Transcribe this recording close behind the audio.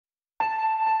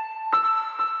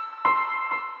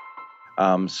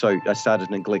So I started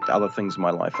to neglect other things in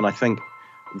my life. And I think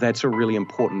that's a really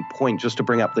important point, just to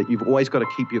bring up that you've always got to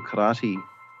keep your karate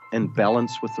in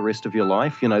balance with the rest of your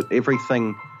life.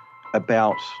 Everything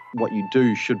about what you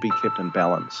do should be kept in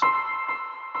balance.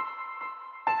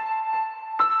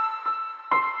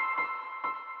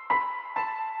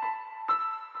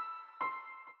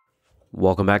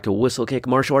 Welcome back to Whistlekick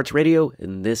Martial Arts Radio,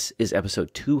 and this is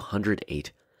episode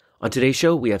 208. On today's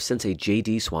show, we have Sensei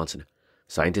J.D. Swanson,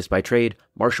 scientist by trade,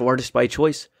 martial artist by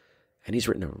choice, and he's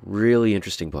written a really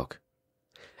interesting book.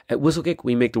 At Whistlekick,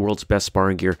 we make the world's best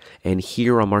sparring gear, and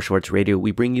here on Martial Arts Radio,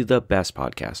 we bring you the best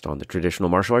podcast on the traditional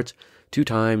martial arts 2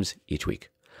 times each week.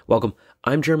 Welcome,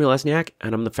 I'm Jeremy Lesniak,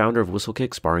 and I'm the founder of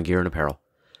Whistlekick Sparring Gear and Apparel.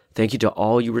 Thank you to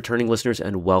all you returning listeners,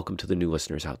 and welcome to the new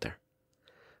listeners out there.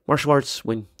 Martial arts,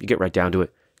 when you get right down to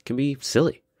it, can be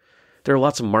silly. There are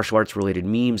lots of martial arts related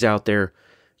memes out there.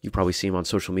 You probably see them on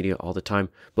social media all the time,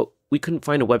 but we couldn't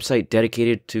find a website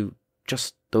dedicated to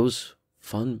just those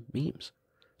fun memes.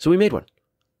 So we made one.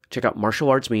 Check out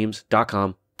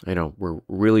martialartsmemes.com. I know, we're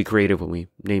really creative when we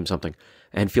name something.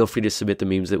 And feel free to submit the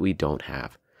memes that we don't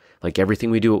have. Like everything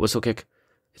we do at Whistlekick,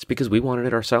 it's because we wanted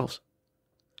it ourselves.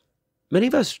 Many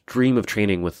of us dream of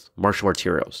training with martial arts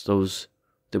heroes, those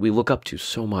that we look up to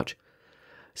so much.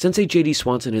 Sensei J.D.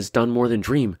 Swanson has done more than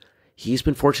dream. He's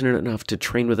been fortunate enough to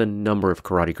train with a number of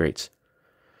karate greats.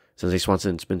 Sensei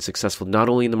Swanson's been successful not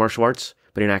only in the martial arts,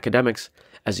 but in academics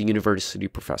as a university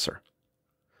professor.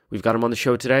 We've got him on the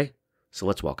show today, so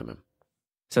let's welcome him.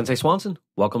 Sensei Swanson,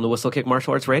 welcome to Whistlekick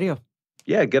Martial Arts Radio.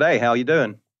 Yeah, g'day. How are you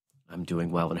doing? I'm doing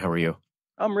well, and how are you?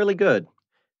 I'm really good.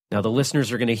 Now, the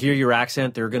listeners are going to hear your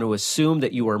accent. They're going to assume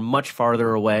that you are much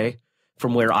farther away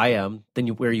from where I am than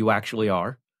where you actually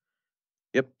are.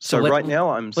 Yep. So right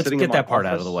now I'm sitting in my office. Let's get that part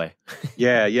out of the way.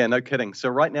 Yeah, no kidding. So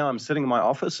right now I'm sitting in my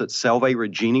office at Salve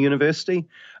Regina University,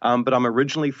 but I'm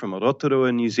originally from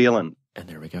Rotorua, New Zealand. And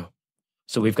there we go.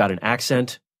 So we've got an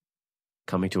accent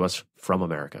coming to us from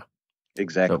America.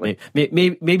 Exactly. So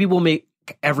maybe we'll make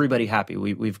everybody happy.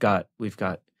 We've got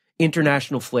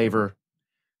international flavor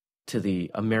to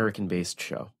the American-based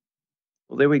show.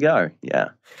 Well, there we go.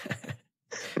 Yeah.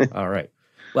 All right.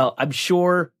 Well, I'm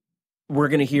sure we're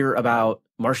going to hear about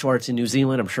martial arts in New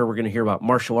Zealand. I'm sure we're going to hear about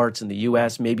martial arts in the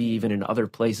U.S., maybe even in other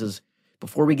places.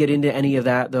 Before we get into any of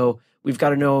that, though, we've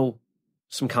got to know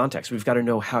some context. We've got to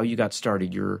know how you got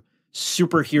started, your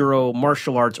superhero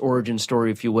martial arts origin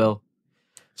story, if you will.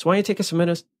 So why don't you take us a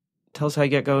minute, tell us how you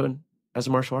get going as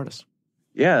a martial artist.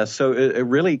 Yeah, so a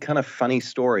really kind of funny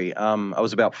story. I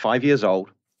was about 5 years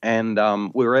old, and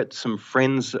we were at some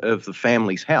friends of the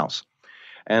family's house.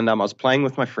 And I was playing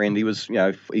with my friend. He was,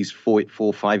 he's 4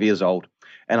 or 5 years old.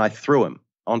 And I threw him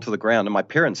onto the ground. And my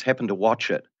parents happened to watch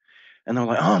it. And they were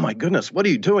like, oh, my goodness, what are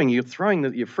you doing? You're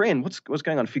throwing your friend. What's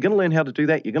going on? If you're going to learn how to do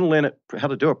that, you're going to learn how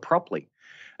to do it properly.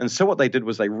 And so what they did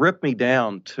was they ripped me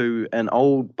down to an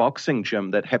old boxing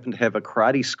gym that happened to have a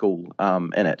karate school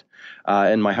in it,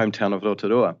 in my hometown of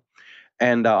Rotorua.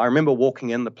 And I remember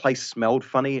walking in, the place smelled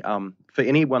funny. For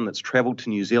anyone that's traveled to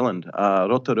New Zealand,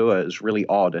 Rotorua is really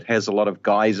odd. It has a lot of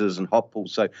geysers and hot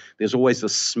pools, so there's always the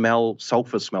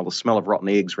sulfur smell, the smell of rotten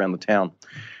eggs around the town.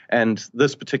 And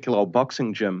this particular old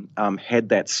boxing gym had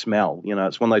that smell.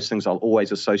 It's one of those things I'll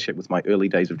always associate with my early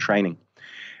days of training.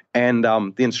 And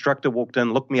the instructor walked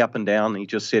in, looked me up and down, and he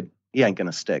just said, he ain't going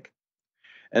to stick.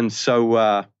 And so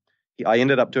I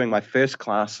ended up doing my first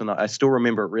class, and I still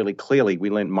remember it really clearly. We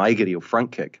learned maigiri, or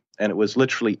front kick, and it was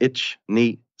literally ich,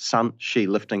 ni, san, shi,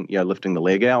 lifting the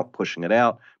leg out, pushing it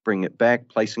out, bringing it back,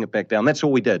 placing it back down. That's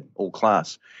all we did, all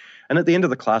class. And at the end of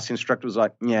the class, the instructor was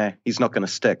like, yeah, he's not going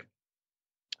to stick.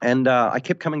 And I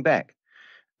kept coming back.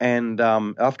 And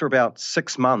after about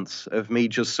 6 months of me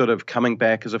just sort of coming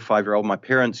back as a 5-year-old, my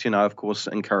parents, of course,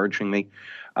 encouraging me,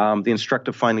 the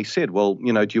instructor finally said, well,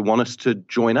 do you want us to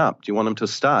join up? Do you want him to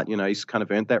start? He's kind of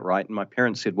earned that right. And my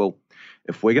parents said, well,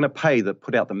 if we're going to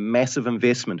put out the massive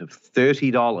investment of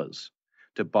 $30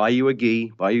 to buy you a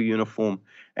gi, buy you a uniform,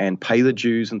 and pay the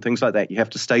dues and things like that, you have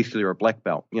to stay till you're a black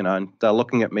belt, and they're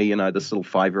looking at me, this little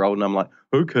 5-year-old, and I'm like,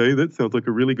 okay, that sounds like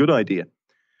a really good idea.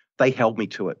 They held me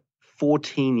to it.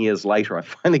 14 years later, I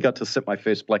finally got to sit my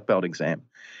first black belt exam.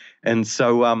 And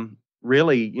so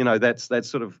really, that's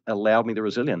sort of allowed me the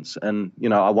resilience. And,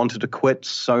 I wanted to quit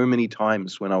so many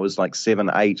times when I was like 7,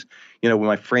 8, when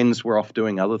my friends were off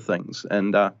doing other things.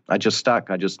 And I just stuck.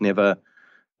 I just never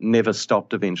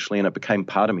stopped eventually. And it became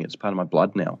part of me. It's part of my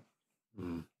blood now.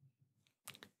 Mm.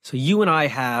 So you and I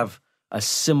have a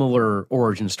similar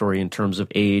origin story in terms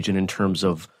of age and in terms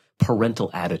of parental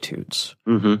attitudes.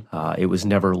 Mm-hmm. It was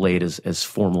never laid as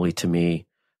formally to me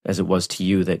as it was to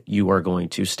you that you are going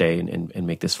to stay and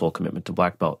make this full commitment to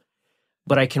black belt.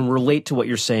 but I can relate to what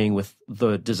you're saying with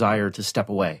the desire to step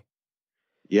away.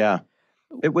 Yeah.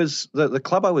 It was the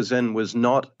club I was in was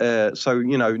not so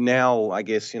now I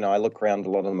guess I look around a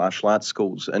lot of the martial arts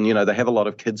schools and they have a lot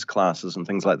of kids classes and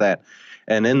things like that,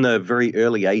 and in the very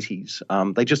early 80s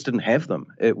they just didn't have them.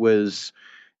 It was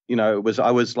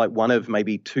I was like one of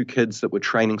maybe two kids that were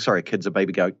training. Sorry, kids a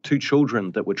baby goat. Two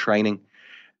children that were training,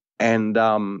 and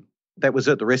that was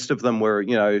it. The rest of them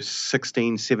were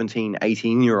 16, 17,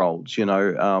 18-year-olds.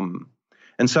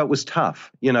 And so it was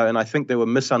tough. And I think there were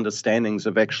misunderstandings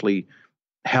of actually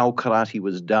how karate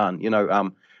was done.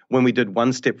 When we did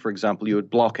one step, for example, you would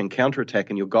block and counterattack,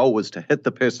 and your goal was to hit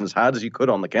the person as hard as you could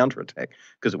on the counterattack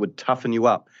because it would toughen you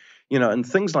up. And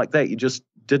things like that, you just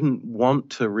didn't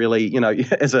want to really,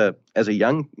 as a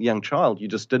young child, you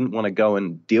just didn't want to go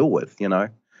and deal with,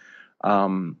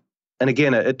 And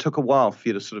again, it took a while for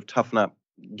you to sort of toughen up,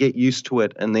 get used to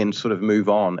it, and then sort of move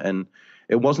on. And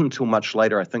it wasn't until much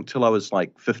later, I think till I was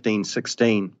like 15,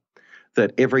 16,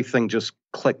 that everything just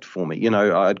clicked for me.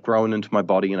 I'd grown into my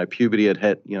body, puberty had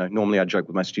hit. Normally I joke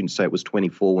with my students, say it was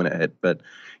 24 when it hit, but,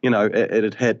 it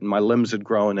had hit and my limbs had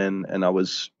grown in and I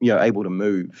was, able to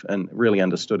move and really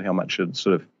understood how much it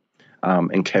sort of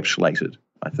encapsulated,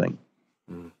 I think.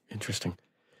 Interesting.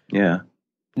 Yeah.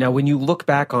 Now, when you look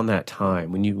back on that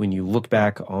time, when you look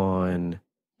back on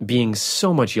being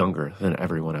so much younger than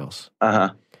everyone else,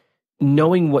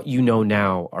 knowing what you know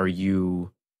now, are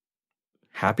you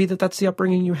happy that that's the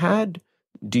upbringing you had?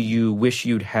 Do you wish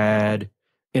you'd had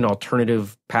an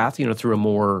alternative path, through a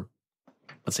more,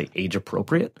 let's say,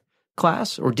 age-appropriate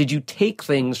class? Or did you take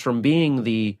things from being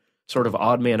the sort of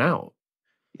odd man out?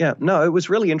 Yeah, no, it was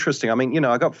really interesting. I mean,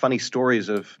 I got funny stories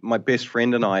of my best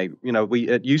friend and I,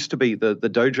 it used to be, the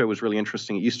dojo was really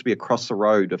interesting. It used to be across the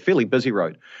road, a fairly busy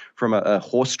road, from a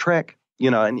horse track,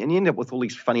 and you end up with all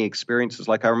these funny experiences.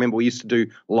 Like I remember we used to do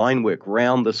line work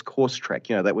round this horse track,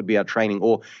 that would be our training,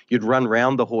 or you'd run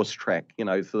round the horse track,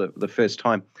 for the first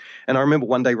time. And I remember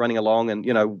one day running along and,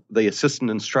 the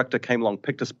assistant instructor came along,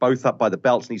 picked us both up by the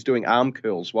belts, and he's doing arm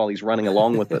curls while he's running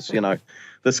along with us,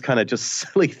 this kind of just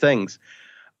silly things.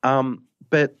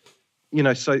 But,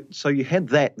 so you had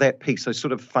that piece, those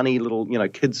sort of funny little,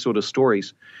 kids sort of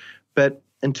stories. But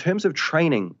in terms of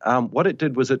training, what it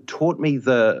did was it taught me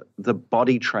the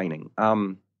body training.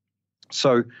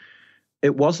 So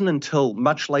it wasn't until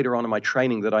much later on in my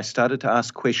training that I started to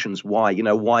ask questions why,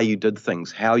 why you did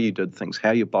things, how you did things, how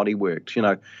your body worked,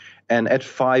 And at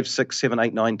 5, 6, 7,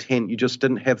 8, 9, 10, you just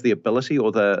didn't have the ability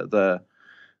or the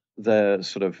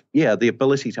sort of, the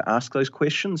ability to ask those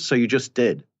questions. So you just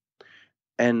did.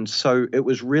 And so it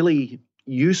was really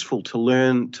useful to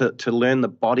learn the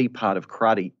body part of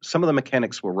karate. Some of the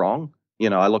mechanics were wrong.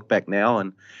 I look back now,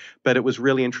 but it was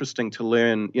really interesting to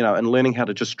learn, and learning how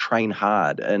to just train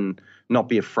hard and not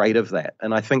be afraid of that.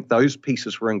 And I think those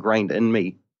pieces were ingrained in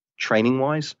me training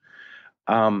wise.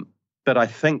 But I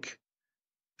think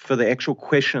for the actual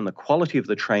question, the quality of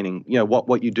the training,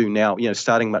 what you do now,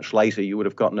 starting much later, you would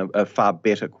have gotten a far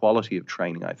better quality of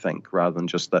training, I think, rather than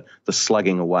just the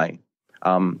slugging away.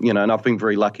 And I've been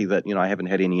very lucky that, I haven't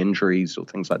had any injuries or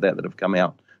things like that have come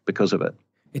out because of it.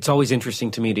 It's always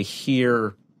interesting to me to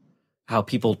hear how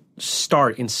people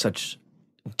start in such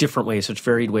different ways, such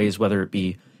varied ways, whether it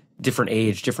be different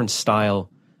age, different style.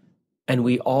 And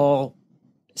we all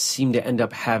seem to end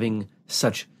up having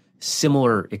such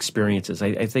similar experiences.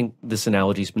 I think this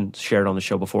analogy has been shared on the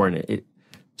show before, and it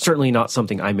certainly not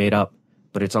something I made up,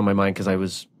 but it's on my mind because I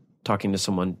was talking to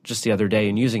someone just the other day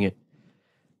and using it.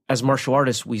 As martial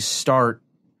artists, we start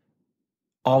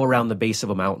all around the base of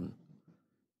a mountain.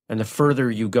 And the further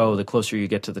you go, the closer you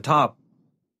get to the top,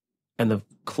 and the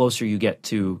closer you get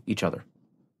to each other.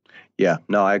 Yeah,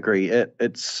 no, I agree.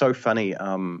 It's so funny.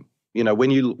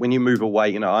 When you move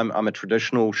away, I'm a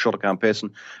traditional Shotokan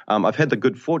person. I've had the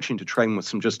good fortune to train with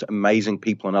some just amazing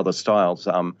people in other styles.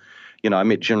 I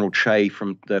met General Che,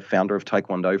 from the founder of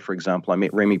Taekwondo, for example. I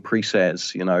met Remy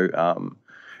Presaz,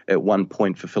 at one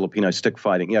point for Filipino stick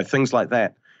fighting, things like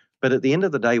that. But at the end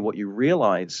of the day, what you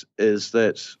realize is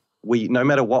that no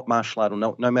matter what martial art or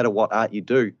no matter what art you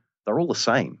do, they're all the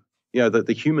same.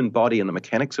 The human body and the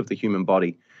mechanics of the human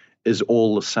body is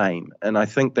all the same. And I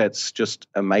think that's just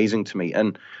amazing to me.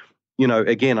 And,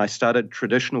 again, I started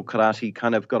traditional karate,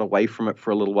 kind of got away from it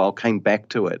for a little while, came back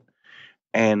to it.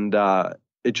 And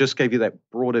it just gave you that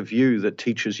broader view that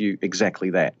teaches you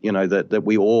exactly that, that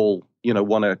we all,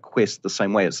 want to quest the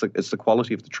same way. It's the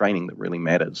quality of the training that really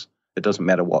matters. It doesn't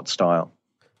matter what style.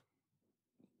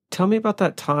 Tell me about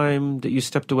that time that you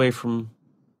stepped away from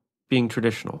being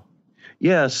traditional.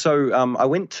 Yeah, so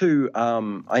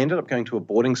I ended up going to a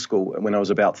boarding school when I was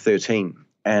about 13.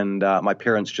 And my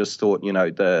parents just thought,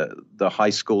 the high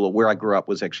school or where I grew up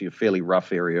was actually a fairly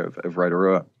rough area of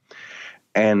Rotorua.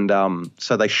 And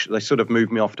so they sort of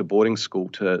moved me off to boarding school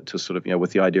to sort of,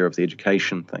 with the idea of the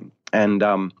education thing. And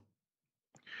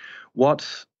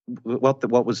what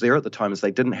was there at the time is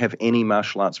they didn't have any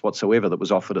martial arts whatsoever that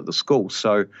was offered at the school.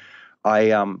 So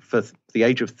I, for the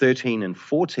age of 13 and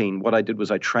 14, what I did was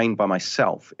I trained by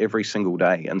myself every single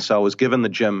day. And so I was given the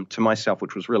gym to myself,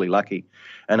 which was really lucky.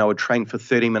 And I would train for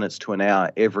 30 minutes to an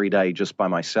hour every day just by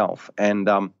myself. And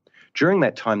during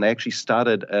that time, they actually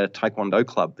started a Taekwondo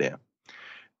club there.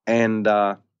 And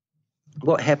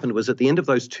what happened was at the end of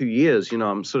those 2 years,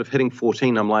 I'm sort of hitting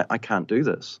 14. I'm like, I can't do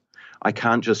this. I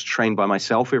can't just train by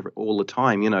myself all the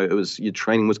time. Your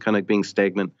training was kind of being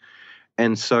stagnant.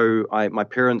 And so my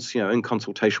parents, in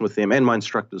consultation with them and my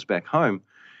instructors back home,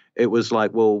 it was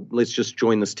like, well, let's just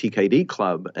join this TKD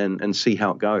club and see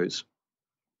how it goes.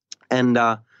 And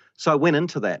so I went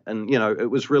into that, and, it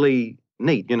was really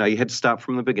neat. You had to start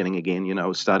from the beginning again. I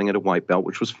was starting at a white belt,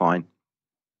 which was fine.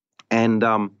 And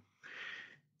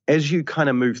as you kind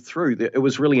of move through, it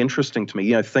was really interesting to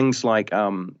me, things like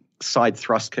side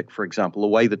thrust kick, for example, the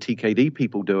way the TKD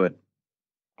people do it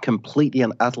completely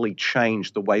and utterly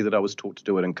changed the way that I was taught to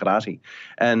do it in karate.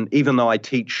 And even though I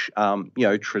teach,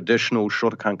 traditional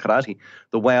Shotokan Karate,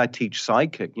 the way I teach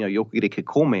side kick, yokogiri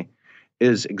kikome,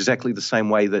 is exactly the same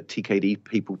way that TKD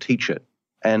people teach it.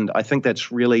 And I think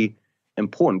that's really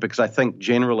important because I think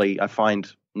generally I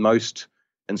find most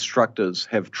instructors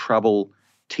have trouble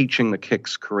teaching the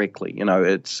kicks correctly.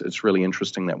 It's really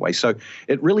interesting that way. So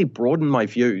it really broadened my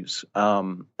views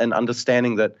and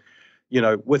understanding that,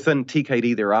 within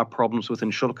TKD there are problems,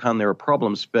 within Shotokan there are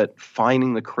problems, but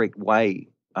finding the correct way,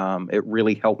 it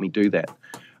really helped me do that.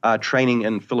 Training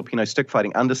in Filipino stick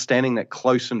fighting, understanding that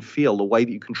close and feel, the way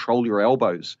that you control your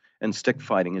elbows in stick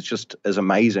fighting is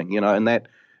amazing, and that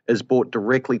is brought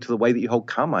directly to the way that you hold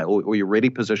kamae or your ready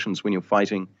positions when you're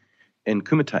fighting in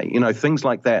kumite, things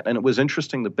like that. And it was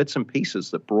interesting, the bits and pieces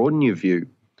that broaden your view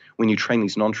when you train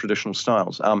these non-traditional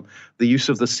styles. The use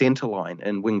of the center line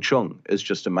in Wing Chun is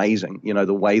just amazing,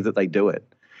 the way that they do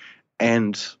it.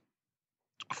 And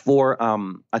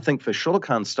I think for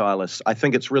Shotokan stylists, I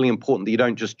think it's really important that you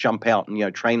don't just jump out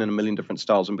and, train in a million different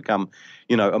styles and become,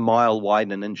 a mile wide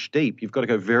and an inch deep. You've got to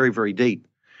go very, very deep.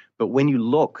 But when you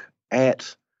look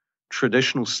at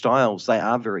traditional styles, they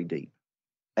are very deep.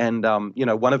 And,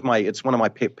 one of my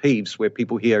pet peeves where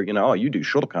people hear, oh, you do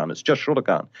Shotokan, it's just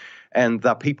Shotokan. And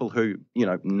the people who,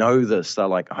 know this, they're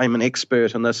like, I'm an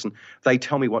expert in this. And they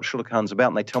tell me what Shotokan's about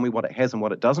and they tell me what it has and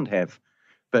what it doesn't have.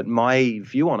 But my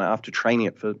view on it after training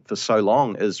it for so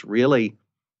long is really,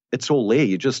 it's all there.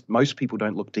 Most people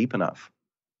don't look deep enough.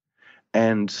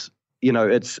 And,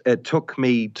 it took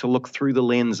me to look through the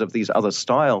lens of these other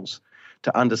styles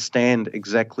to understand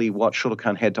exactly what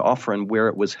Shotokan had to offer and where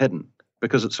it was hidden.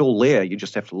 Because it's all there, you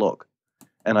just have to look.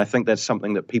 And I think that's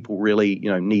something that people really,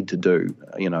 need to do,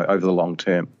 over the long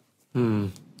term.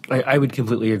 I would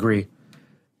completely agree.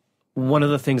 One of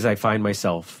the things I find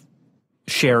myself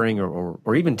sharing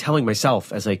or even telling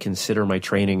myself as I consider my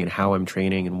training and how I'm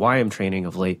training and why I'm training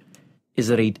of late is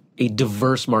that a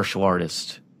diverse martial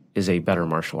artist is a better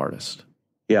martial artist.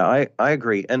 Yeah, I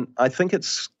agree. And I think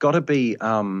it's got to be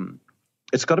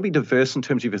diverse in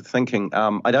terms of your thinking.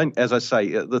 As I say,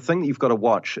 the thing that you've got to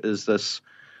watch is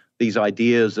these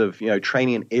ideas of,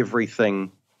 training in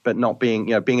everything, but not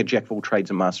being a jack of all trades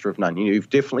and master of none. You've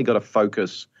definitely got to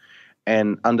focus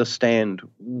and understand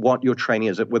what your training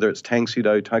is, whether it's Tang Soo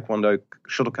Do, Taekwondo,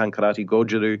 Shotokan Karate,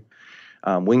 Goju-Do,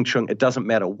 Wing Chun, it doesn't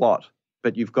matter what,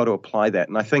 but you've got to apply that.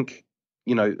 And I think,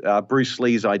 Bruce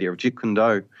Lee's idea of Jeet Kune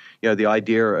Do, the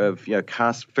idea of,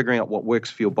 figuring out what works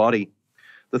for your body.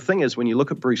 The thing is, when you look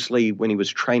at Bruce Lee, when he was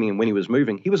training and when he was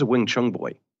moving, he was a Wing Chun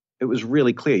boy. It was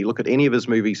really clear. You look at any of his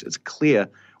movies, it's clear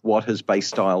what his base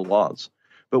style was.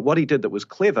 But what he did that was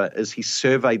clever is he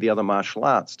surveyed the other martial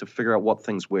arts to figure out what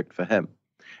things worked for him.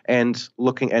 And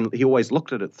he always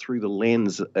looked at it through the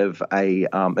lens of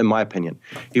in my opinion,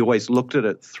 he always looked at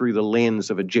it through the lens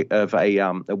of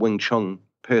a Wing Chun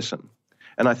person.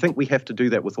 And I think we have to do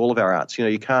that with all of our arts.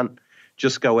 You can't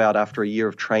just go out after a year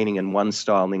of training in one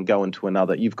style and then go into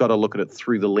another. You've got to look at it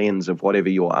through the lens of whatever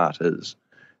your art is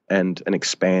and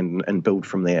expand and build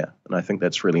from there. And I think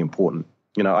that's really important.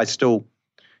 I still,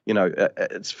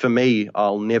 it's for me,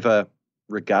 I'll never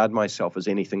regard myself as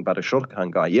anything but a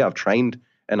Shotokan guy. Yeah, I've trained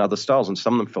in other styles and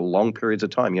some of them for long periods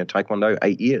of time, Taekwondo,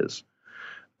 8 years.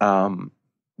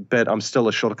 But I'm still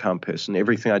a Shotokan person.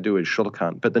 Everything I do is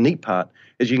Shotokan. But the neat part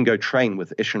is you can go train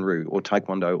with Isshinryu or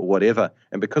Taekwondo or whatever.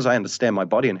 And because I understand my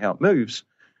body and how it moves,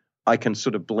 I can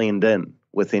sort of blend in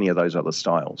with any of those other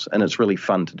styles. And it's really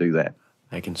fun to do that.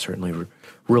 I can certainly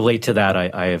relate to that.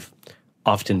 I have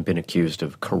often been accused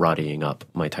of karateing up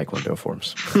my Taekwondo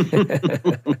forms.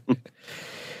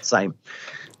 Same.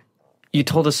 You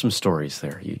told us some stories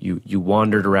there. You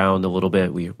wandered around a little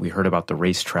bit. We heard about the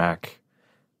racetrack.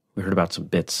 We heard about some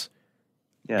bits.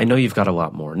 Yeah. I know you've got a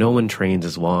lot more. No one trains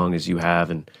as long as you have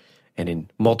and in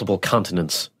multiple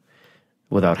continents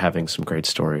without having some great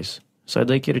stories. So I'd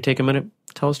like you to take a minute,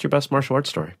 tell us your best martial arts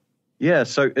story. Yeah,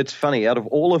 so it's funny. Out of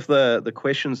all of the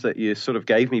questions that you sort of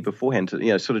gave me beforehand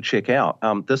to sort of check out,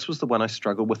 this was the one I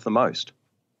struggled with the most,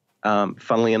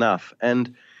 funnily enough.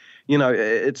 And,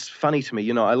 it's funny to me.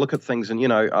 I look at things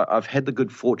and, I've had the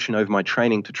good fortune over my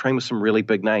training to train with some really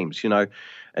big names,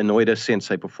 Inoue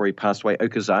Sensei before he passed away,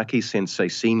 Okazaki Sensei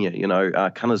Senior,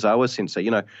 Kanazawa Sensei.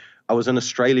 I was in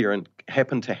Australia and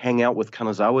happened to hang out with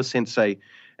Kanazawa Sensei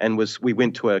and we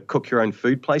went to a cook your own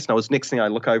food place. And next thing I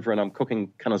look over and I'm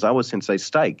cooking Kanazawa Sensei's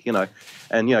steak, and,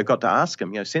 got to ask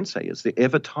him, Sensei, is there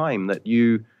ever time that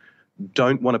you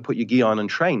don't want to put your gi on and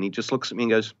train? He just looks at me and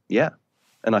goes, yeah.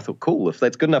 And I thought, cool, if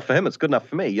that's good enough for him, it's good enough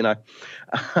for me,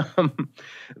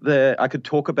 I could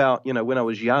talk about, when I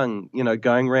was young,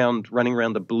 running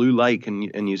around the Blue Lake in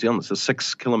New Zealand. It's a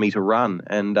 6-kilometer run.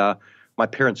 And my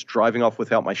parents driving off with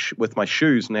my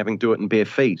shoes and having to do it in bare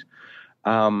feet.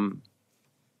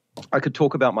 I could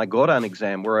talk about my Goran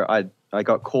exam where I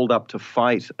got called up to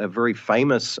fight a very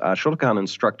famous Shotokan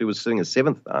instructor who was sitting a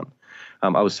 7th dan.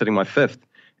 I was sitting my 5th.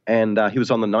 And he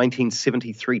was on the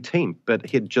 1973 team, but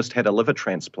he had just had a liver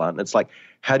transplant. And it's like,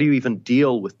 how do you even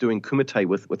deal with doing kumite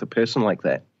with a person like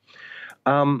that?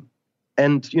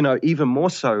 And, even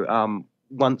more so,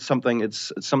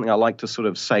 it's something I like to sort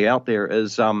of say out there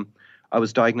is I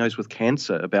was diagnosed with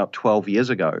cancer about 12 years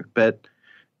ago. But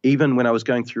even when I was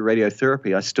going through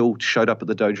radiotherapy, I still showed up at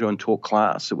the dojo and taught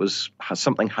class. It was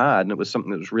something hard, and it was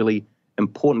something that was really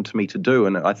important to me to do.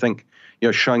 And I think,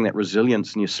 showing that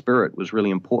resilience in your spirit was really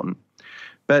important.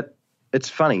 But it's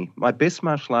funny. My best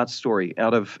martial arts story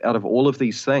out of all of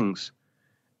these things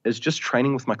is just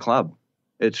training with my club.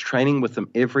 It's training with them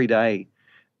every day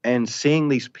and seeing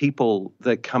these people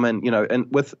that come in, and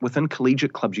within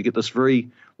collegiate clubs, you get this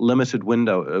very limited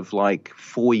window of like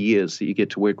 4 years that you get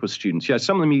to work with students.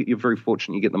 Some of them you're very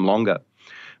fortunate, you get them longer.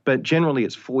 But generally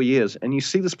it's 4 years. And you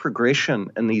see this progression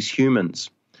in these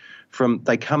humans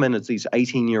they come in as these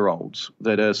 18-year-olds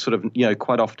that are sort of,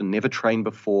 quite often never trained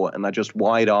before, and they're just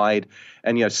wide-eyed.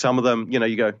 And, some of them,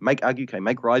 you go, make aguke,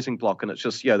 make rising block, and it's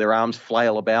just, their arms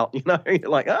flail about, you're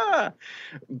like, ah.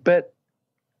 But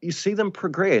you see them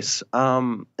progress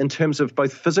in terms of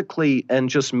both physically and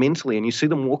just mentally, and you see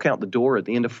them walk out the door at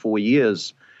the end of 4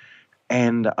 years,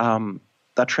 and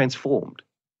they're transformed.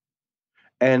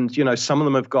 And, some of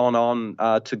them have gone on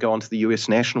to go onto the U.S.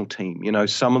 national team.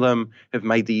 Some of them have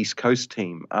made the East Coast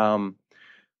team.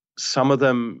 Some of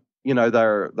them,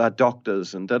 they're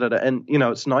doctors and da-da-da. And,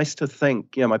 it's nice to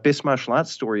think, my best martial arts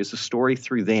story is a story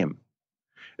through them.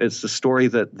 It's the story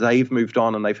that they've moved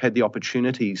on and they've had the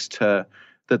opportunities that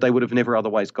they would have never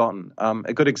otherwise gotten.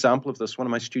 A good example of this, one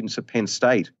of my students at Penn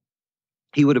State,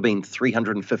 he would have been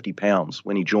 350 pounds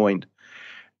when he joined.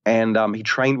 And he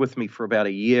trained with me for about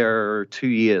a year or 2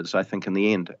 years, I think, in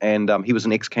the end. And he was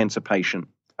an ex-cancer patient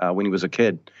when he was a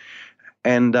kid.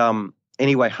 And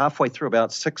anyway, halfway through,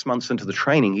 about 6 months into the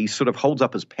training, he sort of holds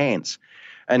up his pants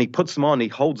and he puts them on, he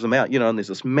holds them out, and there's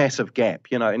this massive gap,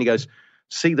 and he goes,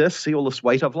 see this? See all this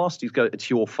weight I've lost? He's go,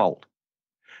 it's your fault.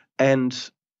 And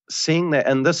seeing that,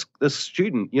 and this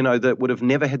student, that would have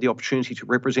never had the opportunity to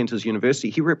represent his university,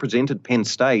 he represented Penn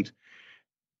State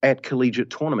at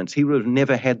collegiate tournaments. He would have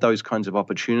never had those kinds of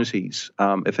opportunities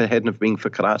if it hadn't have been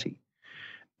for karate.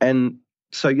 And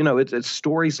so, it's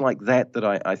stories like that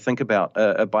I think about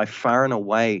are by far and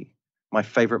away my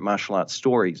favorite martial arts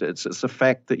stories. It's the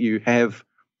fact that you have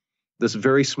this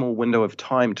very small window of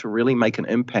time to really make an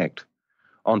impact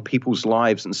on people's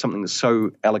lives and something that's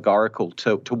so allegorical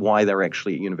to why they're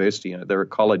actually at university. They're at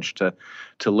college to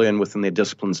learn within their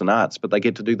disciplines and arts, but they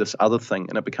get to do this other thing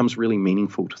and it becomes really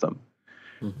meaningful to them.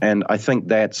 Mm-hmm. And I think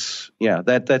that's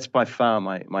by far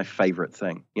my favorite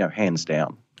thing, hands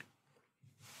down.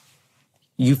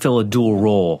 You fill a dual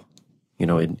role,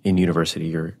 in university.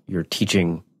 You're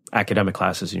teaching academic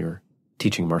classes and you're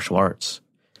teaching martial arts.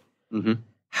 Mm-hmm.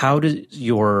 How does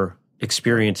your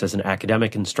experience as an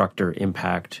academic instructor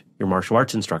impact your martial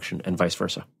arts instruction and vice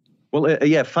versa? Well,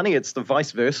 funny, it's the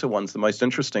vice versa one's the most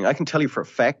interesting. I can tell you for a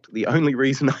fact, the only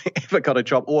reason I ever got a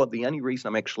job, or the only reason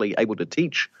I'm actually able to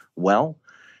teach well,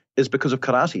 is because of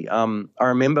karate. I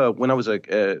remember when I was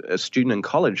a student in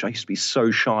college, I used to be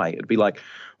so shy. It'd be like,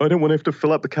 I don't want to have to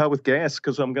fill up the car with gas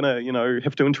because I'm going to,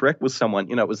 have to interact with someone.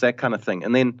 It was that kind of thing.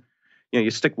 And then, you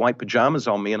stick white pajamas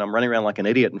on me and I'm running around like an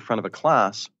idiot in front of a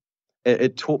class.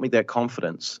 It taught me that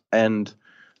confidence. And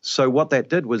so what that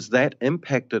did was that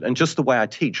impacted, and just the way I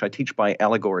teach by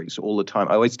allegories all the time.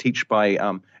 I always teach by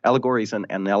allegories and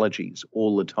analogies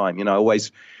all the time. I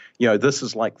always, this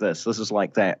is like this is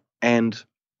like that. And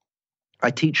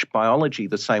I teach biology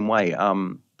the same way.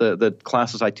 The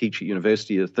classes I teach at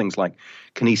university are things like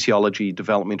kinesiology,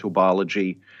 developmental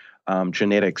biology,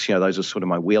 genetics. Those are sort of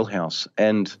my wheelhouse.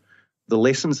 And the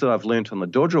lessons that I've learned on the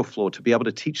dojo floor to be able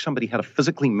to teach somebody how to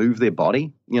physically move their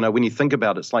body. When you think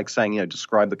about it, it's like saying,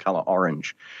 describe the color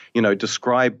orange.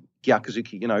 Describe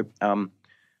gyakuzuki.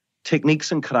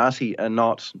 Techniques in karate are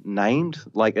not named.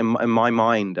 Like in my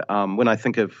mind, when I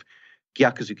think of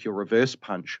gyakuzuki or reverse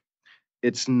punch,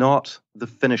 it's not the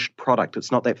finished product.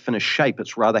 It's not that finished shape.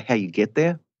 It's rather how you get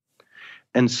there.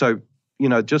 And so,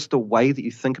 just the way that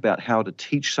you think about how to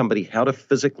teach somebody how to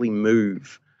physically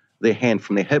move their hand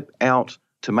from their hip out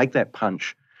to make that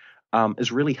punch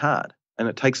is really hard. And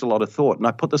it takes a lot of thought. And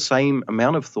I put the same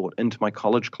amount of thought into my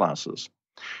college classes.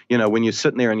 When you're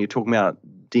sitting there and you're talking about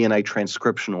DNA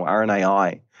transcription or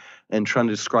RNAi and trying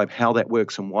to describe how that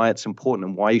works and why it's important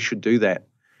and why you should do that,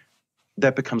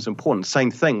 that becomes important. Same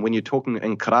thing when you're talking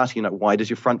in karate, why does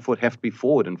your front foot have to be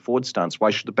forward in forward stance? Why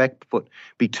should the back foot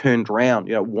be turned around?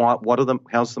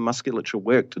 How's the musculature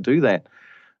work to do that?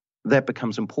 That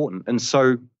becomes important. And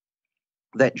so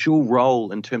that dual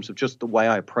role in terms of just the way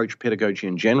I approach pedagogy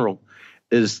in general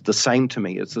is the same to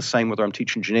me. It's the same whether I'm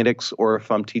teaching genetics or if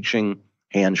I'm teaching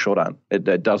hand shodan.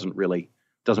 It doesn't really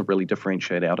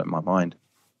differentiate out in my mind.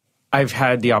 I've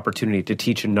had the opportunity to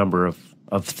teach a number of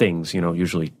things,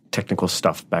 usually technical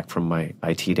stuff back from my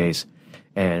IT days.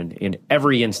 And in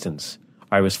every instance,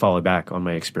 I was followed back on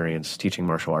my experience teaching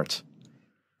martial arts.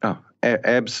 Oh,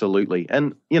 absolutely.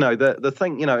 And, the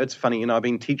thing, it's funny, I've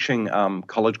been teaching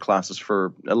college classes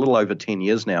for a little over 10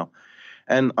 years now.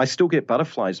 And I still get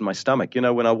butterflies in my stomach.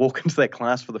 When I walk into that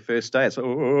class for the first day, it's, they're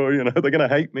going to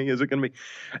hate me. Is it going to be?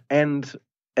 And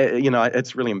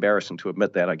it's really embarrassing to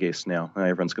admit that, I guess, now.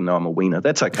 Everyone's going to know I'm a wiener.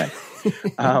 That's okay.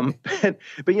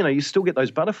 But you still get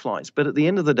those butterflies. But at the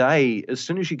end of the day, as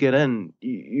soon as you get in,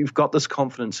 you've got this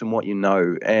confidence in what you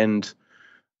know. And,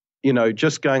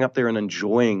 just going up there and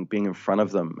enjoying being in front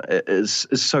of them is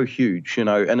so huge,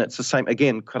 And it's the same,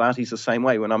 again, karate's the same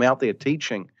way. When I'm out there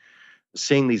teaching,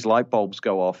 seeing these light bulbs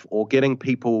go off or getting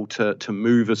people to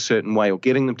move a certain way or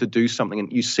getting them to do something.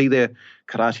 And you see their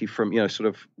karate from, sort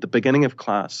of the beginning of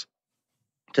class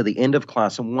to the end of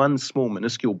class, and one small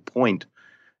minuscule point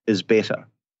is better.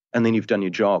 And then you've done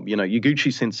your job.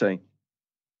 Yaguchi Sensei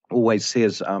always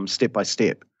says step by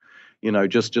step,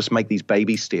 just make these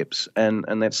baby steps.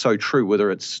 And that's so true,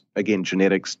 whether it's, again,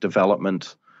 genetics,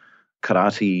 development,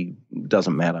 karate,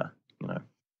 doesn't matter,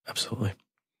 Absolutely.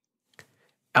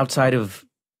 Outside of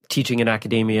teaching in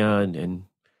academia and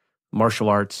martial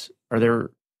arts, are there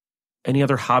any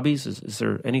other hobbies? Is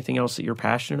there anything else that you're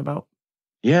passionate about?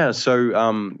 Yeah, so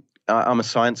I'm a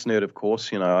science nerd, of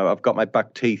course. I've got my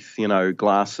buck teeth,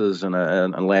 glasses and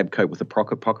a lab coat with a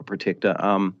pocket protector.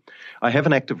 I have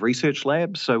an active research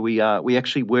lab, so we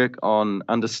actually work on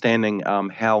understanding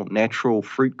how natural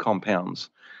fruit compounds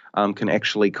can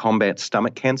actually combat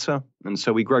stomach cancer. And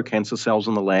so we grow cancer cells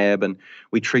in the lab and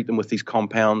we treat them with these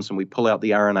compounds and we pull out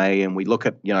the RNA and we look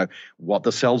at, what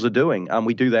the cells are doing.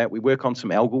 We do that. We work on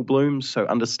some algal blooms, so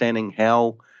understanding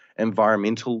how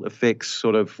environmental effects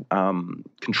sort of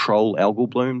control algal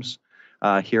blooms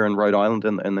here in Rhode Island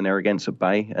in the Narragansett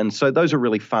Bay. And so those are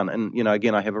really fun. And,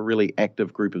 again, I have a really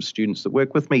active group of students that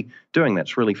work with me doing that.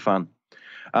 It's really fun.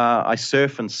 I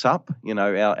surf and sup,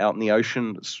 out in the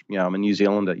ocean. I'm a New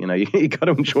Zealander, you got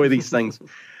to enjoy these things.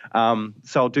 So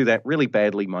I'll do that really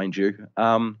badly, mind you.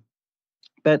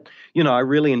 But, I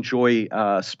really enjoy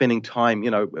spending time,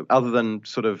 other than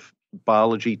sort of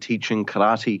biology, teaching,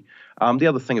 karate. The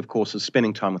other thing, of course, is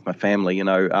spending time with my family.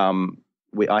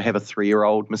 I have a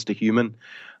 3-year-old, Mr. Human,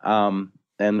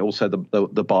 and also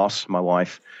the boss, my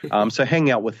wife. So hang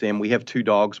out with them. We have 2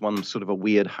 dogs, one sort of a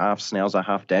weird half Schnauzer,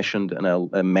 half Dachshund, and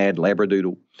a mad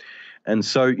Labradoodle. And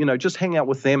so, just hang out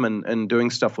with them and doing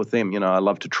stuff with them. I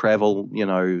love to travel,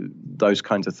 those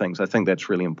kinds of things. I think that's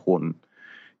really important.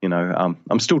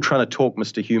 I'm still trying to talk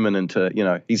Mr. Human into,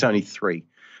 he's only 3.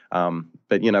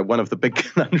 But, one of the big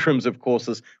conundrums, of course,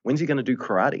 is when's he going to do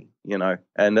karate,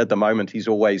 And at the moment, he's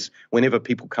always, whenever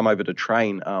people come over to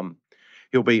train,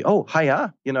 he'll be, oh,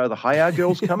 hiya, the hiya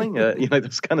girl's coming,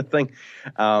 this kind of thing.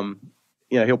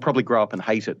 he'll probably grow up and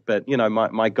hate it. But,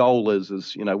 my goal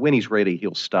is, when he's ready,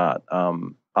 he'll start.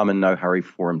 I'm in no hurry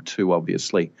for him too,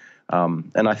 obviously.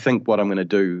 And I think what I'm going to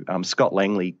do, Scott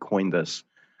Langley coined this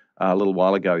a little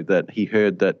while ago, that he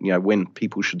heard that, when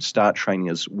people should start training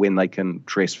is when they can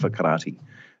dress for karate.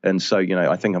 And so,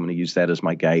 I think I'm going to use that as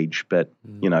my gauge. But,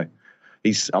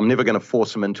 I'm never going to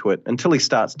force him into it until he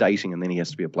starts dating, and then he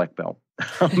has to be a black belt.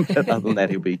 But other than that,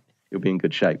 he'll be in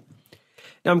good shape.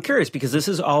 Now, I'm curious, because this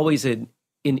is always an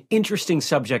interesting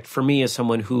subject for me as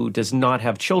someone who does not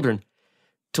have children,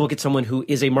 to look at someone who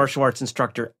is a martial arts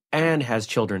instructor and has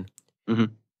children. Mm-hmm.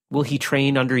 Will he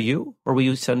train under you, or will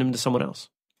you send him to someone else?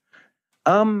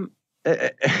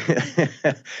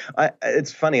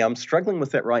 It's funny. I'm struggling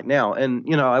with that right now. And,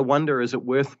 I wonder, is it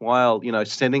worthwhile,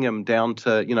 sending him down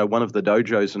to, one of the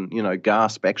dojos and,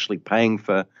 gasp, actually paying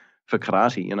for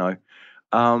karate,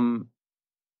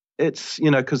 It's,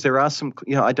 because there are some,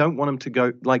 I don't want him to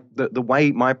go, like, the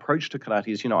way my approach to karate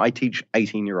is, I teach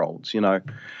 18-year-olds,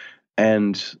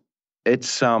 and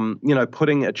it's,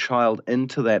 putting a child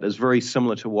into that is very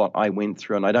similar to what I went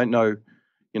through. And I don't know,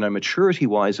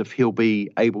 maturity-wise, if he'll be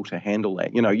able to handle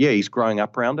that. He's growing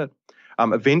up around it.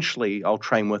 Eventually, I'll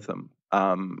train with him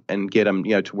and get him,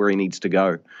 to where he needs to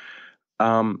go.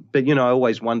 But, I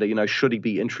always wonder, should he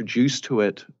be introduced to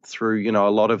it through, a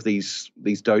lot of these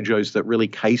dojos that really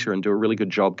cater and do a really good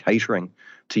job catering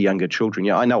to younger children.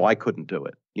 I know I couldn't do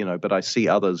it, but I see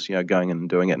others, going in and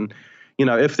doing it. And,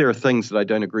 if there are things that I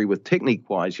don't agree with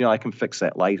technique-wise, I can fix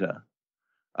that later.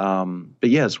 But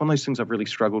yeah, it's one of those things I've really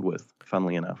struggled with,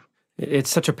 funnily enough. It's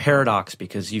such a paradox,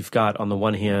 because you've got, on the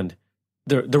one hand,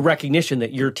 the recognition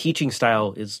that your teaching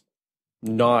style is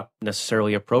not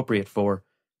necessarily appropriate for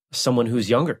someone who's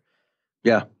younger.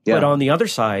 Yeah. But on the other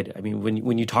side, I mean,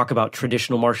 when you talk about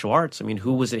traditional martial arts, I mean,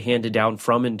 who was it handed down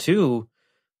from and to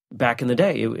back in the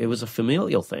day? It was a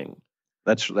familial thing.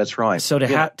 That's right. So to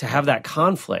have that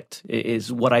conflict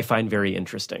is what I find very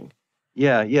interesting.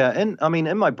 Yeah. And I mean,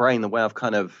 in my brain, the way I've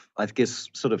kind of, I guess,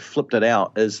 sort of flipped it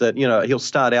out is that, he'll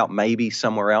start out maybe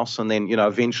somewhere else and then,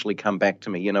 eventually come back to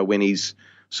me, when he's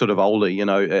sort of older,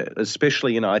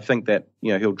 especially, I think that,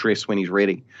 he'll dress when he's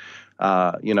ready.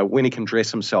 When he can dress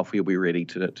himself, he'll be ready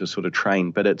to sort of train.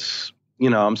 But it's,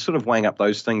 I'm sort of weighing up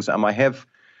those things. I have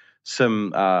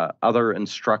some other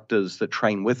instructors that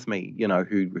train with me,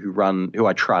 who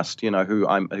I trust, who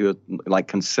are like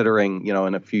considering,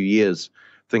 in a few years,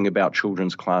 thinking about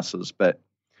children's classes. But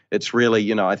it's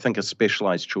really, I think a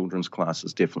specialized children's class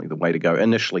is definitely the way to go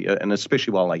initially, and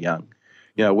especially while they're young.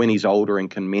 When he's older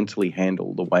and can mentally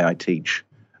handle the way I teach,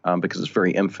 because it's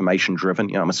very information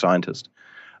driven. I'm a scientist.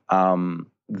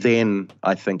 Then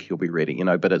I think he'll be ready,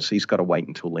 but he's got to wait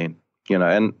until then,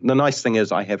 and the nice thing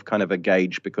is I have kind of a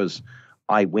gauge because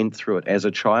I went through it as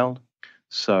a child.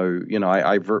 So,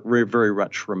 I very, very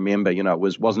much remember,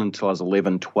 it wasn't until I was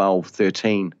 11, 12,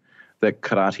 13 that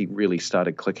karate really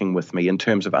started clicking with me in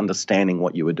terms of understanding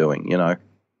what you were doing,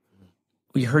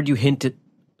 We heard you hint at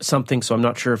something, so I'm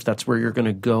not sure if that's where you're going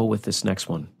to go with this next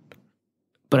one.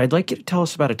 But I'd like you to tell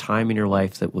us about a time in your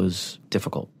life that was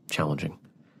difficult, challenging.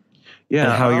 Yeah,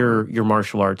 and how your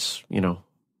martial arts,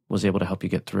 was able to help you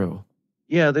get through.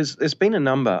 Yeah, there's been a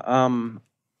number.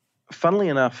 Funnily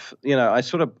enough, I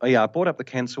brought up the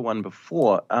cancer one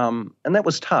before, and that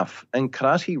was tough. And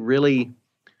karate really,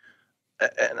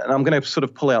 and I'm going to sort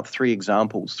of pull out three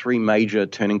examples, three major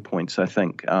turning points, I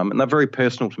think, and they're very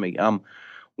personal to me.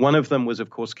 One of them was,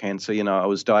 of course, cancer. I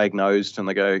was diagnosed, and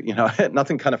they go,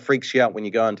 nothing kind of freaks you out when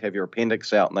you go in to have your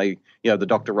appendix out, and they, the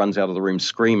doctor runs out of the room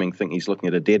screaming, thinking he's looking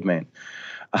at a dead man.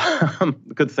 The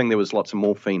good thing there was lots of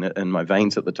morphine in my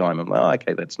veins at the time. I'm like, oh,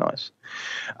 okay, that's nice.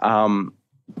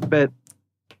 But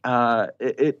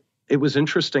it was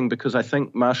interesting because I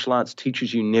think martial arts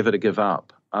teaches you never to give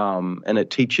up, and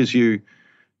it teaches you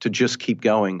to just keep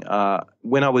going.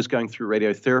 When I was going through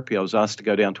radiotherapy, I was asked to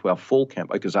go down to our fall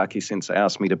camp. Okazaki Sensei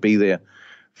asked me to be there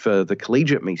for the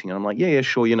collegiate meeting. And I'm like, yeah,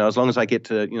 sure, as long as I get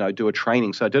to, do a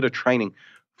training. So I did a training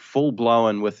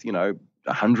full-blown with,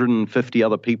 150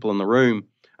 other people in the room.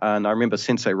 And I remember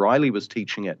Sensei Riley was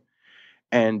teaching it.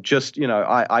 And just,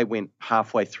 I went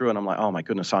halfway through and I'm like, oh my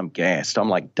goodness, I'm gassed. I'm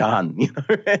like done,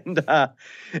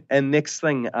 and next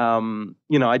thing,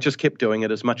 I just kept doing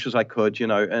it as much as I could,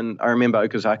 and I remember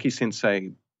Okazaki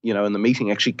Sensei, in the meeting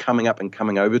actually coming up and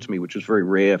coming over to me, which was very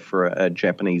rare for a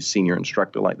Japanese senior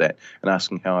instructor like that, and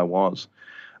asking how I was.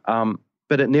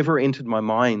 But it never entered my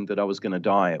mind that I was going to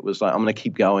die. It was like, I'm going to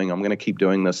keep going. I'm going to keep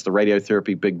doing this. The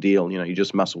radiotherapy, big deal. You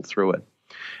just muscle through it.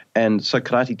 And so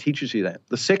karate teaches you that.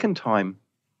 The second time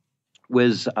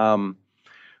was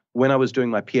when I was doing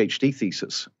my PhD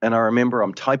thesis, and I remember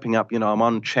I'm typing up, I'm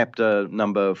on chapter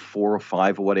number 4 or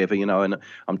 5 or whatever, and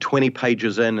I'm 20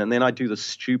 pages in, and then I do the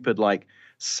stupid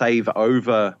save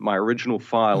over my original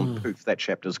file, and poof, that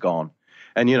chapter's gone.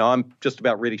 And, I'm just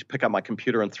about ready to pick up my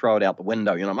computer and throw it out the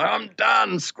window. I'm like, I'm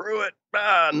done, screw it,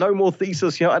 no more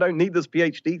thesis, I don't need this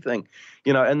PhD thing.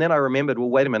 And then I remembered, well,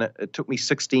 wait a minute, it took me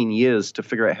 16 years to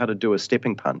figure out how to do a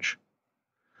stepping punch.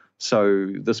 So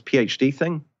this PhD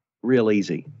thing, real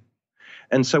easy.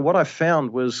 And so what I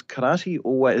found was karate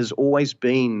has always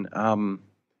been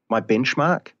my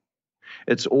benchmark.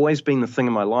 It's always been the thing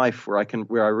in my life where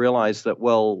I realize that,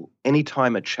 well,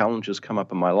 anytime a challenge has come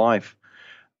up in my life,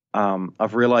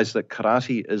 I've realized that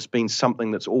karate has been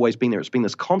something that's always been there. It's been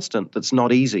this constant that's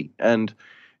not easy. And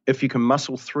if you can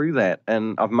muscle through that,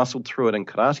 and I've muscled through it in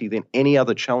karate, then any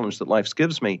other challenge that life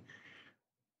gives me,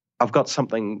 I've got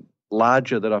something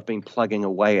larger that I've been plugging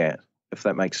away at, if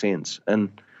that makes sense.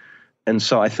 And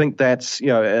so I think that's,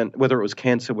 and whether it was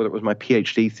cancer, whether it was my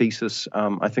PhD thesis,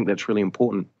 I think that's really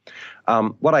important.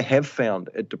 What I have found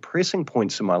at depressing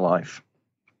points in my life,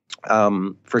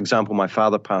 for example, my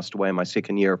father passed away in my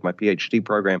second year of my PhD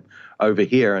program over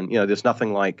here. And, there's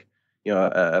nothing like,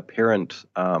 a parent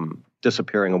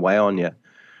disappearing away on you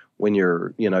when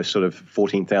you're, sort of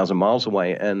 14,000 miles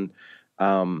away. And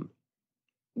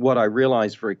what I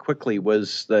realized very quickly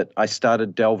was that I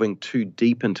started delving too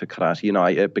deep into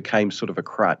karate. It became sort of a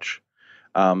crutch.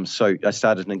 So I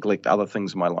started to neglect other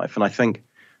things in my life. And I think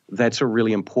that's a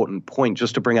really important point,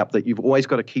 just to bring up that you've always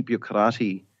got to keep your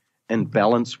karate in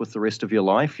balance with the rest of your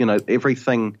life.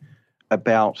 Everything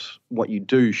about what you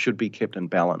do should be kept in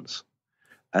balance.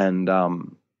 And,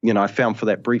 I found for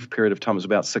that brief period of time, it was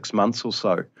about 6 months or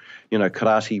so,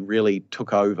 karate really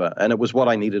took over. And it was what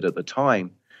I needed at the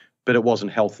time. But it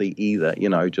wasn't healthy either,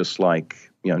 just like,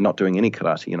 not doing any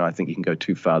karate. I think you can go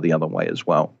too far the other way as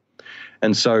well.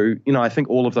 And so, I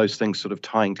think all of those things sort of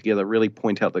tying together really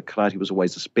point out that karate was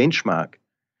always this benchmark,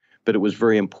 but it was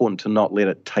very important to not let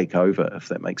it take over, if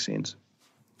that makes sense.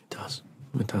 It does.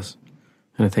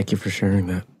 And I thank you for sharing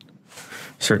that.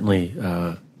 Certainly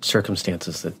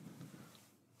circumstances that,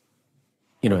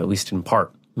 at least in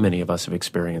part, many of us have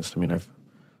experienced. I mean, I've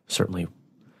certainly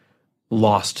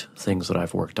lost things that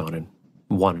I've worked on and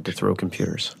wanted to throw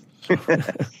computers.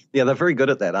 Yeah, they're very good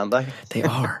at that, aren't they?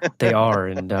 They are.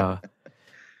 And,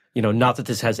 not that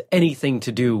this has anything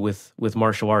to do with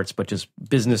martial arts, but just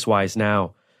business-wise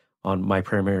now, on my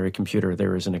primary computer,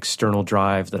 there is an external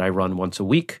drive that I run once a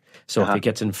week. So if it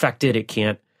gets infected, it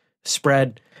can't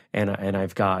spread. And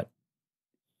I've got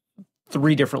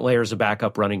 3 different layers of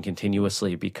backup running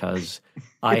continuously because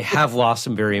I have lost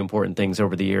some very important things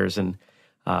over the years. And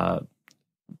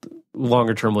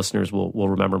longer-term listeners will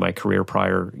remember my career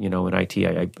prior, in IT.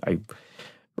 I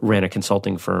ran a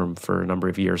consulting firm for a number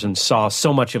of years and saw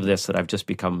so much of this that I've just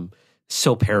become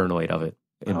so paranoid of it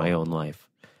in my own life.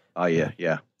 Oh,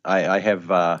 yeah. I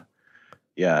have, a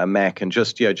Mac, and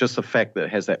just the fact that it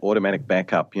has that automatic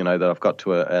backup, that I've got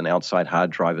to an outside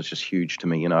hard drive is just huge to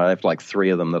me. I have like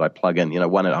 3 of them that I plug in,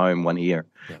 one at home, one here,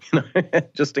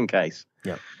 just in case.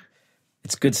 Yeah.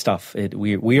 It's good stuff.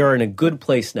 We are in a good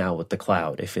place now with the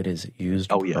cloud if it is used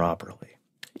properly.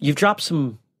 You've dropped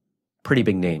some pretty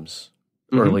big names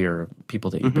earlier,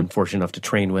 people that you've been fortunate enough to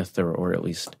train with or at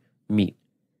least meet.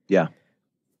 Yeah.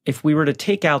 If we were to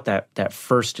take out that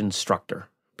first instructor,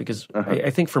 because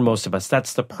I think for most of us,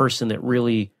 that's the person that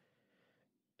really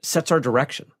sets our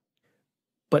direction.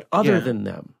 But other than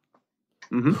them,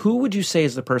 who would you say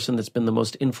is the person that's been the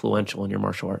most influential in your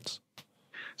martial arts?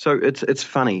 So it's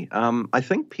funny. I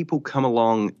think people come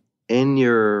along in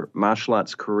your martial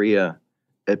arts career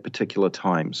at particular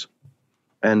times,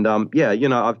 and you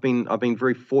know, I've been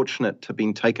very fortunate to have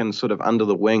been taken sort of under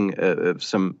the wing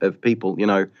of people, you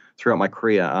know, throughout my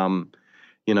career.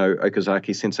 You know,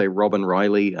 Okazaki Sensei Robin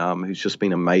Riley, who's just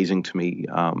been amazing to me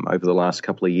over the last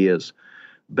couple of years.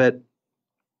 But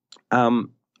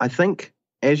I think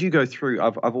as you go through,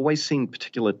 I've always seen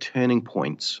particular turning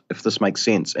points, if this makes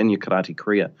sense, in your karate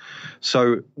career.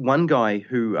 So one guy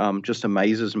who just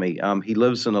amazes me, he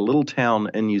lives in a little town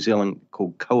in New Zealand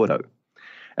called Kawerau.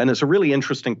 And it's a really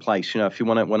interesting place, you know, if you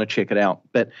want to check it out.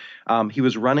 But he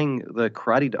was running the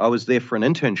karate. I was there for an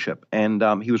internship,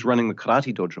 and he was running the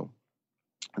karate dojo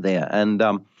there. And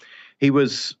he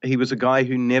was a guy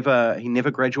who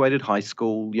never graduated high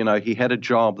school. You know, he had a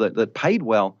job that paid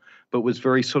well, but was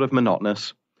very sort of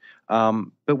monotonous.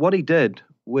 But what he did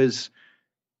was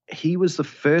he was the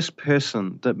first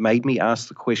person that made me ask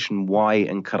the question, why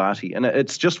in karate? And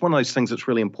it's just one of those things that's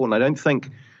really important. I don't think,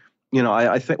 you know,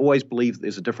 I always believe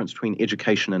there's a difference between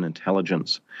education and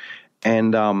intelligence.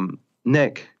 And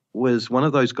Nick, was one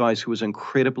of those guys who was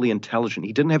incredibly intelligent.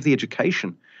 He didn't have the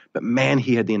education, but man,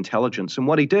 he had the intelligence. And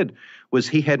what he did was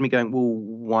he had me going, well,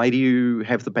 why do you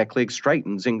have the back leg straight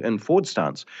in forward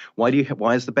stance? Why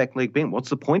is the back leg bent? What's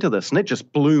the point of this? And it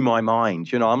just blew my mind.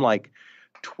 I'm like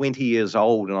 20 years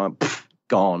old and I'm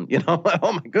gone,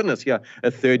 oh my goodness,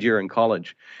 a third year in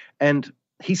college. And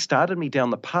he started me down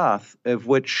the path of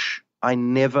which I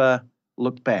never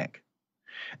looked back.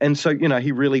 And so,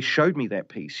 he really showed me that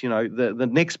piece. The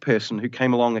next person who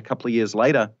came along a couple of years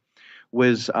later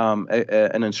was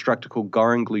an instructor called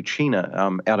Goran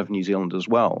Gluchina out of New Zealand as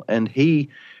well. And he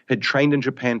had trained in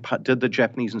Japan, did the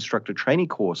Japanese instructor training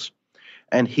course,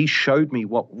 and he showed me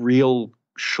what real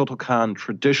Shotokan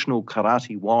traditional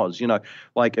karate was.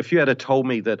 Like if you had told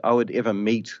me that I would ever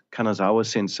meet Kanazawa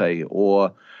sensei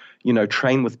or,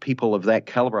 train with people of that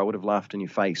caliber, I would have laughed in your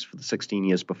face for the 16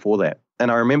 years before that. And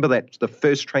I remember that the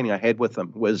first training I had with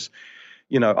him was,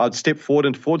 I'd step forward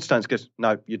into forward stance, goes,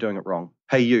 no, you're doing it wrong.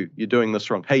 Hey, you're doing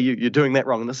this wrong. Hey, you're doing that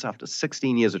wrong. And this after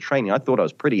 16 years of training. I thought I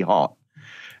was pretty hot.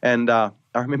 And I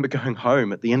remember going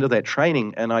home at the end of that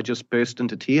training and I just burst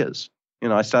into tears.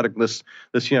 I started this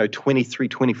 23,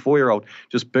 24-year-old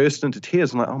just burst into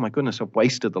tears. I'm like, oh my goodness, I've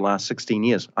wasted the last 16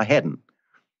 years. I hadn't.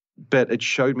 But it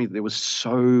showed me that there was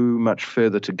so much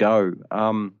further to go.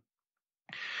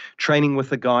 Training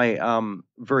with a guy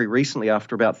very recently,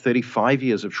 after about 35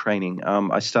 years of training,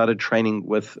 I started training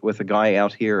with a guy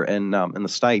out here in the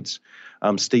States,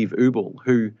 Steve Ubel,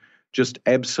 who just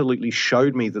absolutely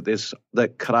showed me that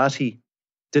that karate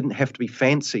didn't have to be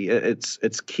fancy. It's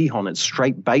kihon, it's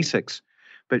straight basics,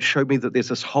 but showed me that there's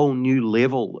this whole new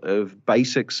level of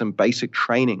basics and basic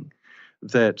training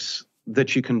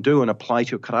that you can do and apply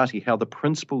to your karate, how the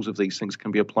principles of these things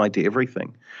can be applied to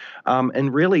everything.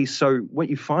 And really, so what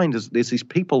you find is there's these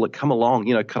people that come along,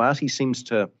 karate seems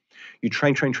to, you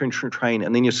train,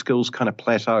 and then your skills kind of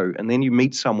plateau. And then you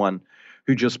meet someone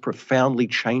who just profoundly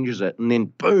changes it. And then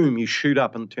boom, you shoot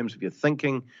up in terms of your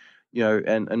thinking,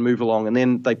 and move along. And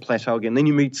then they plateau again. Then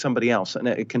you meet somebody else and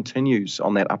it continues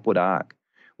on that upward arc,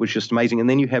 which is just amazing. And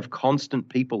then you have constant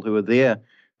people who are there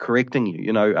correcting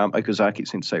you, Okazaki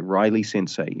sensei, Riley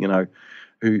sensei,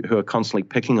 who are constantly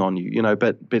picking on you,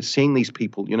 but seeing these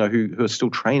people, who are still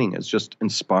training is just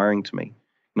inspiring to me.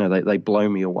 They blow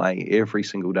me away every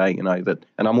single day, and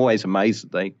I'm always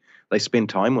amazed that they spend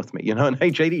time with me, and hey,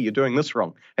 JD, you're doing this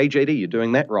wrong. Hey, JD, you're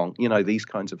doing that wrong. These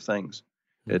kinds of things.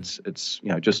 It's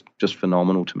just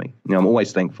phenomenal to me. I'm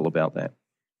always thankful about that.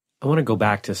 I want to go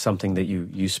back to something that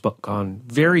you spoke on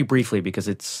very briefly because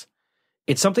it's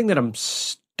something that I'm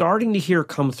starting to hear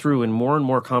come through in more and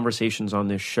more conversations on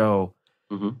this show,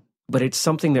 but it's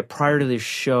something that prior to this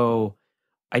show,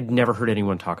 I'd never heard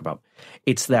anyone talk about.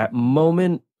 It's that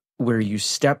moment where you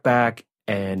step back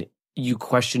and you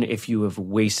question if you have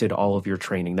wasted all of your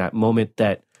training, that moment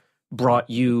that brought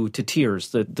you to tears,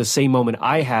 the same moment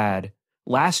I had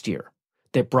last year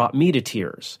that brought me to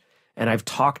tears. And I've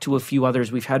talked to a few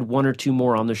others. We've had one or two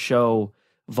more on the show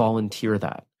volunteer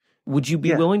that. Would you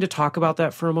be willing to talk about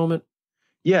that for a moment?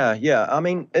 Yeah. I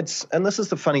mean, and this is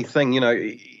the funny thing,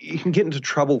 you can get into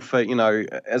trouble for,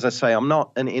 as I say, I'm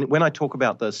not, and when I talk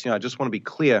about this, I just want to be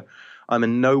clear, I'm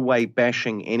in no way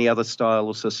bashing any other style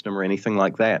or system or anything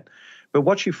like that. But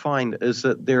what you find is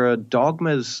that there are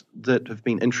dogmas that have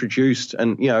been introduced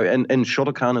and, and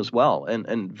Shotokan as well,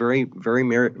 and very,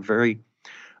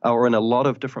 or in a lot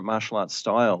of different martial arts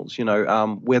styles,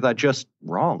 where they're just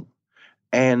wrong.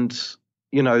 And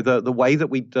the way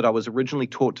that I was originally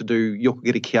taught to do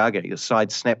yokogiri kyage, a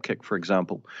side snap kick, for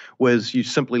example, was you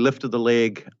simply lifted the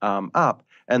leg up,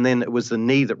 and then it was the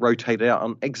knee that rotated out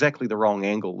on exactly the wrong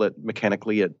angle that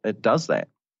mechanically it does that.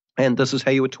 And this is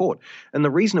how you were taught. And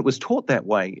the reason it was taught that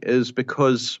way is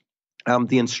because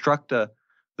the instructor,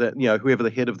 that whoever the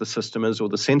head of the system is or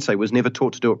the sensei, was never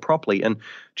taught to do it properly, and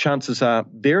chances are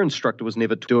their instructor was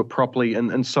never to do it properly,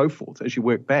 and so forth as you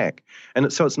work back.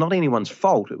 And so it's not anyone's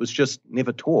fault, it was just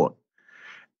never taught.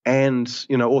 And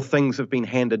or things have been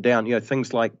handed down,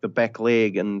 things like the back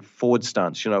leg and forward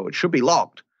stance, it should be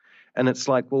locked, and it's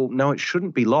like, well, no, it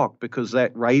shouldn't be locked because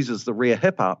that raises the rear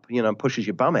hip up, and pushes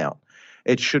your bum out.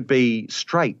 It should be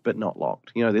straight but not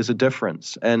locked. There's a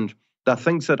difference. And the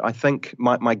things that I think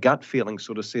my gut feeling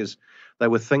sort of says they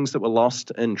were things that were lost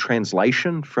in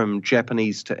translation from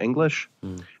Japanese to English,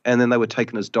 and then they were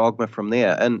taken as dogma from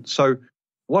there. And so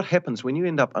what happens when you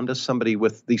end up under somebody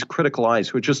with these critical eyes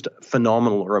who are just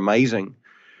phenomenal or amazing,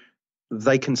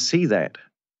 they can see that.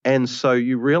 And so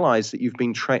you realize that you've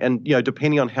been trained, and,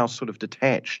 depending on how sort of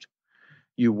detached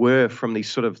you were from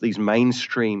these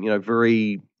mainstream,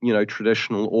 very,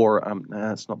 traditional, or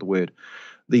that's not the word,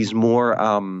 these more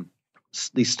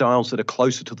these styles that are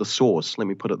closer to the source, let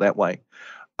me put it that way,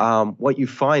 what you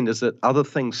find is that other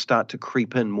things start to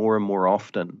creep in more and more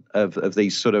often of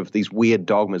these weird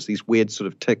dogmas, these weird sort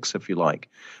of tics, if you like,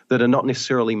 that are not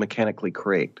necessarily mechanically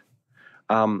correct.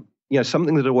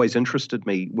 Something that always interested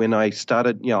me when I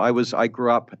started, I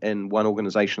grew up in one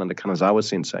organization under Kanazawa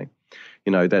Sensei.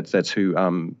 That's who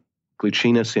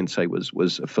Gluchina Sensei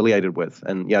was affiliated with.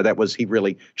 And he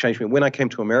really changed me. When I came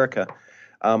to America,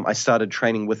 I started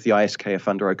training with the ISKF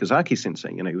under Okazaki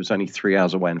Sensei. He was only 3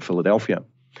 hours away in Philadelphia.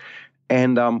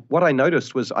 And what I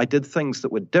noticed was I did things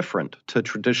that were different to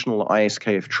traditional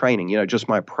ISKF training. Just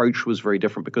my approach was very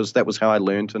different because that was how I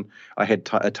learned. And I had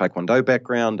a Taekwondo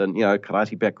background and,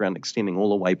 karate background extending all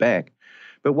the way back.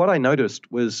 But what I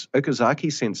noticed was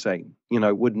Okazaki Sensei,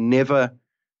 would never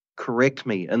correct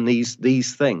me in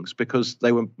these things because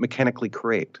they were mechanically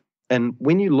correct. And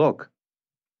when you look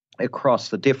across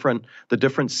the different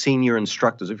senior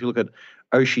instructors, if you look at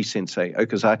Oshi Sensei,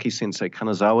 Okazaki Sensei,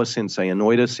 Kanazawa Sensei,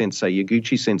 Inoue Sensei,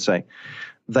 Yaguchi Sensei,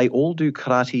 they all do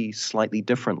karate slightly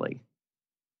differently.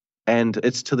 And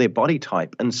it's to their body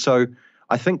type. And so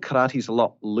I think karate is a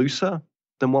lot looser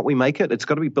than what we make it. It's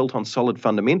got to be built on solid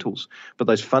fundamentals, but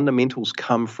those fundamentals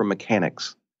come from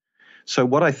mechanics. So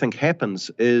what I think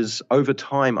happens is over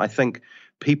time, I think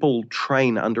people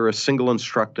train under a single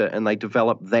instructor and they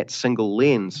develop that single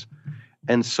lens.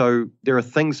 And so there are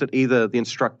things that either the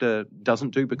instructor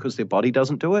doesn't do because their body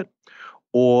doesn't do it,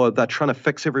 or they're trying to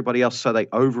fix everybody else, so they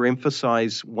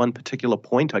overemphasize one particular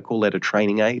point. I call that a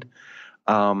training aid.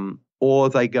 Or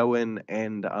they go in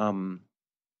and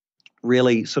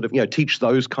really sort of, teach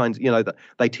those kinds,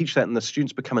 they teach that and the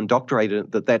students become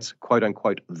indoctrinated that that's quote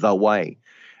unquote the way.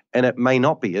 And it may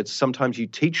not be. It's sometimes you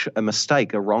teach a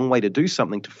mistake, a wrong way to do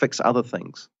something to fix other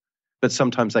things. But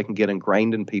sometimes they can get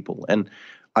ingrained in people. And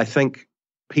I think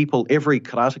every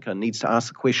karateka needs to ask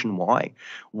the question, why?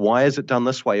 Why is it done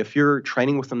this way? If you're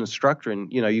training with an instructor and,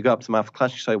 you go up to them after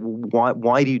class, you say, well,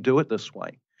 why do you do it this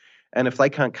way? And if they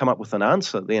can't come up with an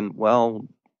answer, then, well,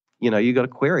 you got to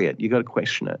query it. You got to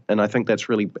question it. And I think that's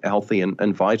really healthy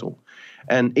and vital.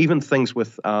 And even things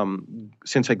with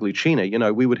Sensei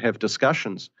Gluchina, we would have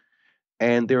discussions.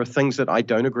 And there are things that I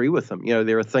don't agree with them.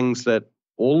 There are things that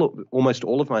almost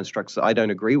all of my instructors I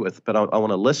don't agree with, but I want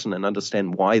to listen and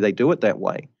understand why they do it that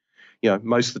way.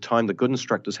 Most of the time the good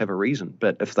instructors have a reason,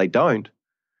 but if they don't,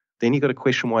 then you've got to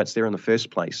question why it's there in the first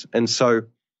place. And so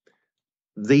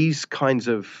these kinds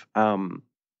of,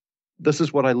 this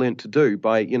is what I learned to do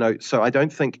by, so I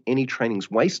don't think any training's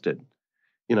wasted.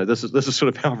 This is sort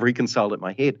of how I've reconciled it in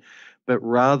my head, but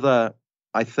rather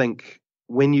I think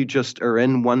when you just are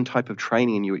in one type of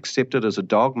training and you accept it as a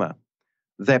dogma,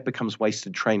 that becomes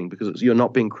wasted training because you're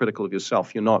not being critical of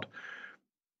yourself. You're not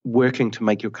working to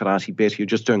make your karate better. You're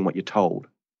just doing what you're told.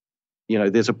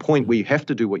 There's a point where you have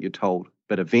to do what you're told,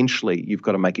 but eventually you've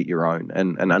got to make it your own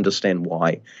and understand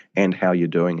why and how you're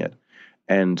doing it.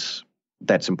 And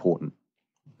that's important.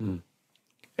 Mm.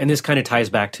 And this kind of ties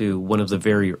back to one of the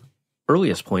very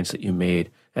earliest points that you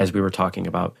made as we were talking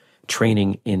about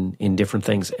training in different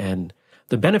things and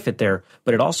the benefit there,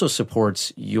 but it also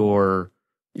supports your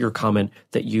comment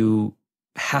that you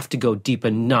have to go deep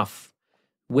enough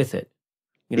with it.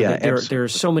 There are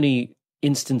so many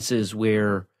instances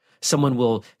where someone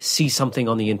will see something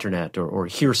on the internet or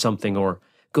hear something or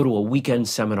go to a weekend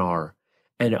seminar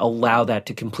and allow that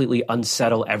to completely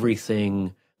unsettle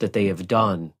everything that they have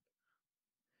done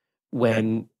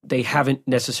when they haven't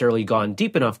necessarily gone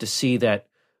deep enough to see that,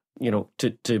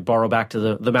 to borrow back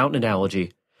to the mountain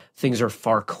analogy, things are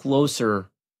far closer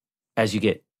as you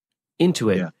get into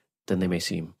it than they may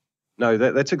seem. No,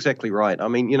 that's exactly right. I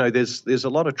mean, there's a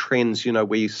lot of trends,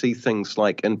 where you see things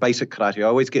like in basic karate. I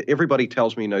always get, everybody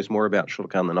tells me knows more about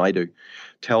Shotokan than I do.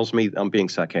 Tells me, I'm being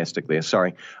sarcastic there,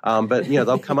 sorry. But,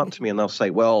 they'll come up to me and they'll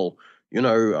say, well, in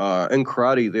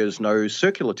karate, there's no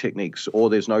circular techniques or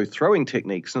there's no throwing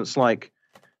techniques. And it's like,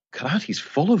 karate's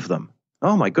full of them.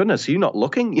 Oh my goodness, are you not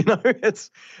looking?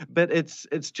 It's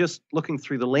just looking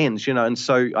through the lens, and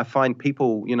so I find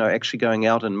people, actually going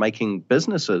out and making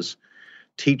businesses,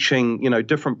 teaching,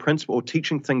 different principles or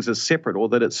teaching things as separate or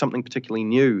that it's something particularly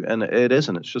new. And it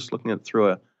isn't, it's just looking at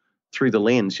it through the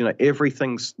lens.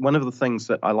 Everything's one of the things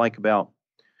that I like about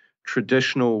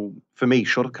traditional, for me,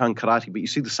 Shotokan Karate, but you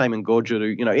see the same in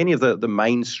Goju, any of the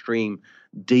mainstream,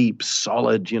 deep,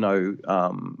 solid,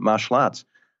 martial arts,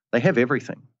 they have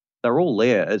everything. They're all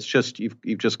there. It's just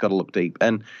you've just got to look deep,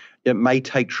 and it may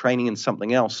take training in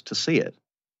something else to see it,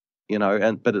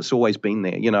 but it's always been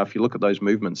there. If you look at those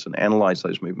movements and analyze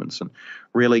those movements, and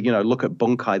really, look at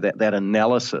bunkai, that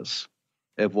analysis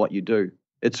of what you do,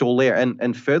 it's all there.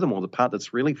 And furthermore, the part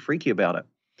that's really freaky about it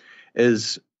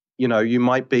is, you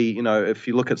might be, if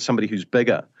you look at somebody who's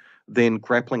bigger, then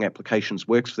grappling applications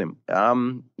works for them.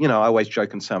 I always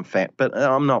joke and say I'm fat, but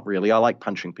I'm not really. I like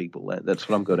punching people. That's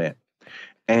what I'm good at.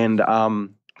 And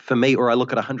for me, or I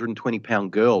look at a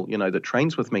 120-pound girl, that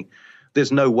trains with me,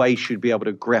 there's no way she'd be able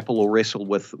to grapple or wrestle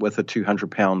with a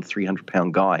 200-pound,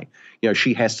 300-pound guy.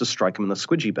 She has to strike him in the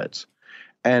squidgy bits.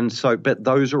 And so, but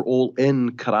those are all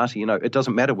in karate. It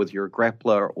doesn't matter whether you're a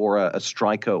grappler or a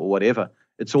striker or whatever.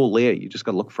 It's all there. You just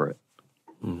got to look for it.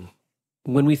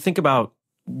 When we think about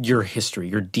your history,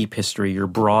 your deep history, your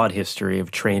broad history of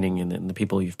training and the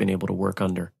people you've been able to work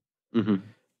under,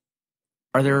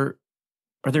 are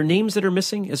there names that are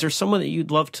missing? Is there someone that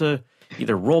you'd love to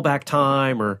either roll back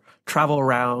time or travel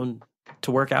around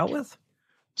to work out with?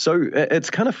 So it's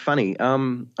kind of funny.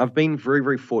 I've been very,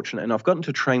 very fortunate, and I've gotten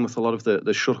to train with a lot of the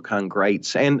Shotokan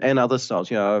greats and other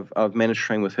styles. I've managed to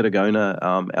train with Hitagona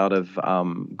out of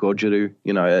Goju,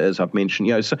 as I've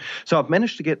mentioned. So I've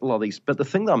managed to get a lot of these. But the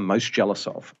thing that I'm most jealous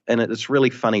of, and it's really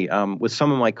funny, with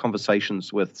some of my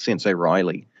conversations with Sensei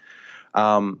Riley,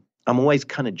 I'm always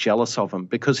kind of jealous of him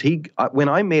because when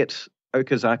I met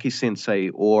Okazaki Sensei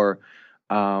or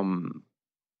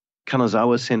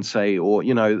Kanazawa Sensei or,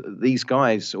 these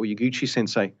guys or Yaguchi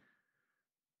Sensei,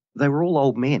 they were all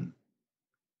old men.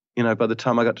 By the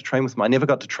time I got to train with them, I never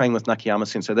got to train with Nakayama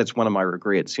Sensei. That's one of my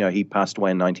regrets. He passed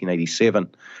away in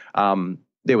 1987.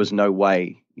 There was no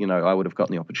way, I would have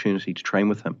gotten the opportunity to train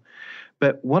with him.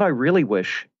 But what I really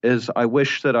wish is I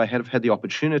wish that I had had the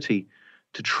opportunity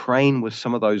to train with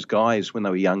some of those guys when they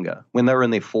were younger, when they were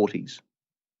in their 40s,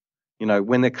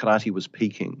 when their karate was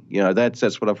peaking.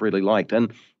 That's what I've really liked.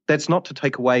 And that's not to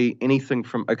take away anything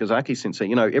from Okazaki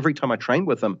Sensei. Every time I trained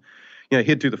with him,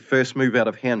 he'd do the first move out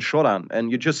of hand shodan,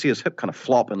 and you'd just see his hip kind of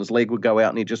flop, and his leg would go out,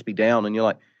 and he'd just be down, and you're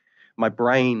like, my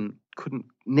brain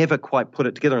never quite put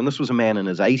it together. And this was a man in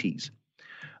his 80s.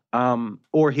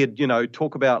 Or he'd,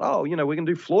 talk about, we're going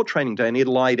to do floor training day, and he'd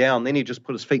lie down, then he'd just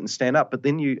put his feet and stand up. But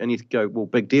then you go, well,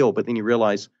 big deal. But then you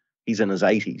realize he's in his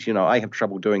 80s. I have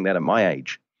trouble doing that at my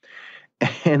age.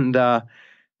 And,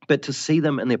 but to see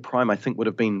them in their prime, I think would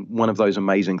have been one of those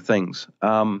amazing things.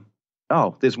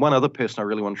 There's one other person I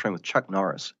really want to train with, Chuck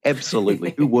Norris.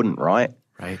 Absolutely. Who wouldn't, right?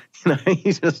 Right.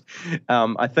 He's just,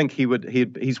 I think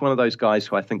he's one of those guys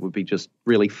who I think would be just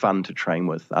really fun to train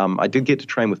with. I did get to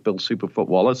train with Bill Superfoot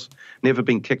Wallace. Never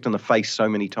been kicked in the face so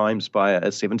many times by a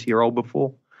 70-year-old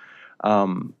before.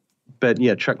 But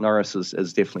yeah, Chuck Norris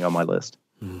is definitely on my list.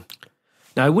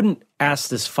 Now, I wouldn't ask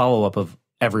this follow-up of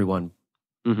everyone.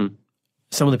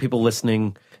 Some of the people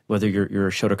listening, whether you're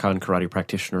a Shotokan karate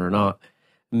practitioner or not,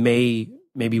 may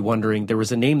be wondering, there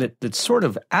was a name that's sort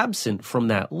of absent from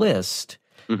that list,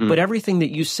 but everything that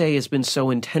you say has been so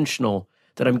intentional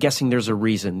that I'm guessing there's a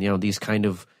reason. These kind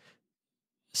of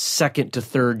second to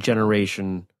third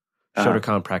generation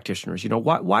Shotokan practitioners.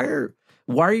 Why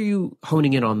are you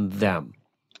honing in on them?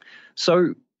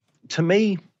 So, to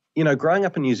me, growing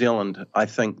up in New Zealand, I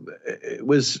think it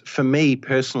was, for me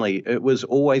personally, it was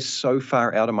always so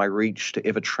far out of my reach to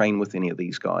ever train with any of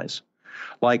these guys.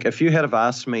 Like, if you had have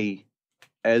asked me,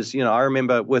 I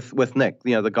remember with Nick,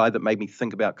 the guy that made me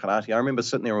think about karate, I remember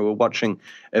sitting there and we were watching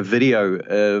a video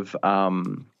of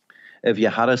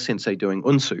Yahara Sensei doing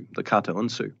unsu, the kata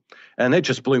unsu. And it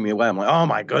just blew me away. I'm like, oh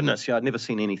my goodness, I'd never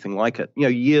seen anything like it.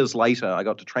 Years later, I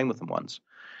got to train with him once.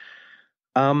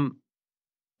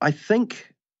 I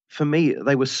think for me,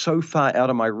 they were so far out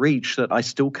of my reach that I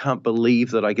still can't believe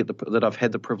that that I've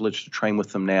had the privilege to train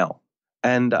with them now.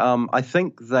 And I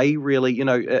think they really,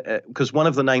 because one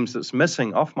of the names that's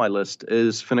missing off my list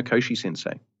is Funakoshi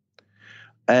Sensei.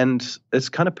 And it's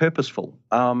kind of purposeful.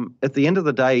 At the end of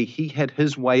the day, he had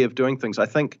his way of doing things. I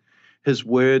think his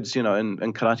words, in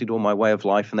Karate Do My Way of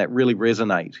Life, and that really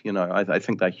resonate. I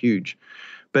think they're huge.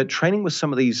 But training with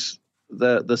some of these,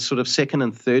 the sort of second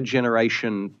and third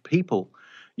generation people,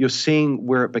 you're seeing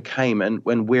where it became and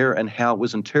where and how it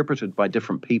was interpreted by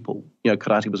different people.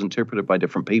 Karate was interpreted by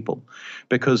different people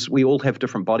because we all have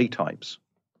different body types.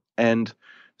 And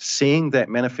seeing that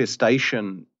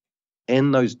manifestation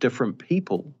in those different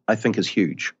people, I think is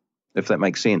huge, if that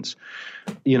makes sense.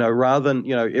 Rather than,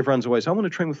 everyone's always, I want to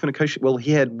train with Funakoshi. Well,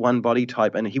 he had one body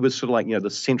type and he was sort of like, the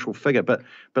central figure. But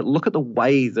look at the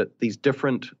way that these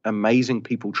different amazing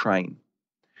people train.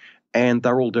 And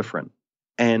they're all different.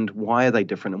 And why are they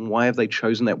different? And why have they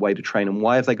chosen that way to train? And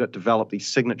why have they got developed these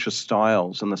signature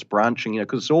styles and this branching?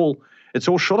 Because it's all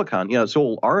Shotokan. It's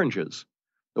all oranges,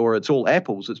 or it's all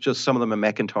apples. It's just some of them are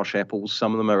Macintosh apples,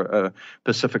 some of them are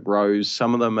Pacific Rose,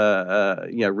 some of them are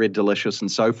Red Delicious,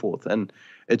 and so forth. And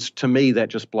it's, to me, that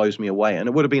just blows me away. And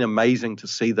it would have been amazing to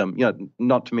see them.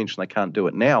 Not to mention they can't do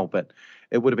it now, but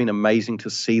it would have been amazing to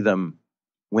see them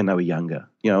when they were younger,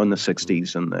 in the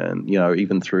 60s and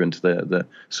even through into the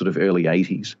sort of early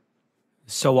 80s.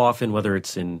 So often, whether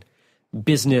it's in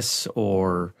business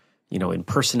or, in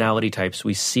personality types,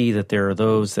 we see that there are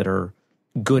those that are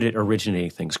good at originating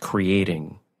things,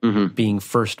 creating, being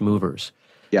first movers.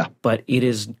 Yeah. But it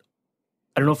is,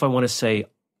 I don't know if I want to say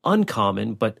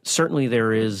uncommon, but certainly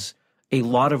there is a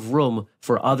lot of room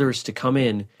for others to come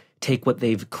in, take what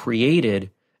they've created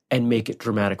and make it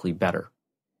dramatically better.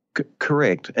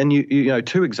 Correct. And you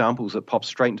two examples that pop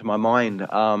straight into my mind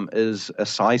is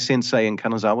Asai Sensei and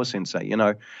Kanazawa Sensei.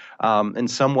 In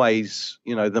some ways,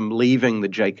 them leaving the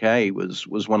JK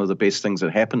was one of the best things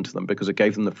that happened to them because it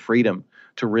gave them the freedom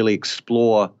to really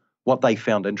explore what they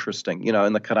found interesting,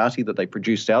 and the karate that they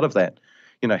produced out of that,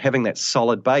 having that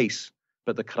solid base,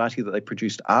 but the karate that they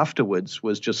produced afterwards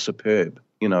was just superb,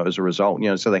 as a result.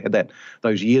 So they had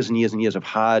those years and years and years of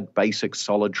hard, basic,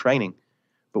 solid training.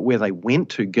 But where they went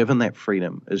to, given that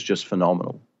freedom, is just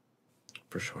phenomenal.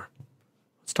 For sure.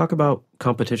 Let's talk about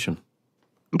competition.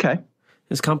 Okay.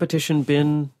 Has competition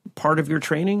been part of your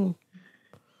training?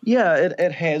 Yeah,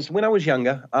 it has. When I was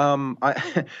younger,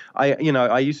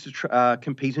 I used to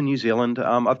compete in New Zealand.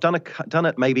 I've done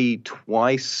it maybe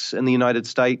twice in the United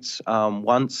States.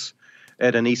 Once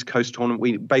at an East Coast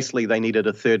tournament, they needed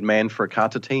a third man for a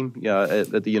kata team,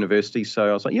 at the university. So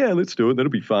I was like, yeah, let's do it. That'll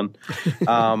be fun.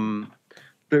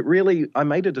 But really, I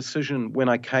made a decision when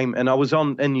I came, and I was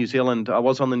in New Zealand. I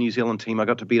was on the New Zealand team. I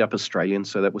got to beat up Australians,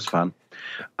 so that was fun.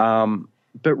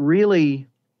 But really,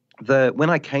 when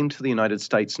I came to the United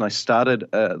States and I started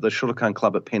the Shotokan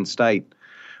Club at Penn State,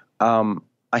 I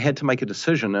had to make a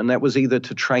decision, and that was either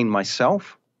to train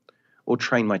myself or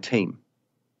train my team.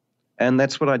 And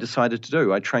that's what I decided to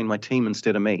do. I trained my team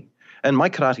instead of me. And my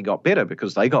karate got better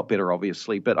because they got better,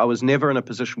 obviously, but I was never in a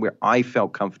position where I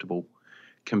felt comfortable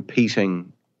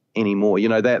competing anymore.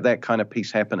 That kind of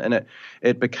piece happened, and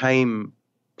it became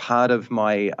part of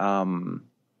my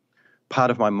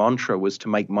mantra was to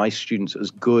make my students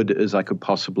as good as I could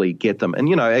possibly get them. And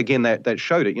again, that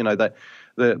showed it.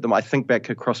 That I think back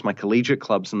across my collegiate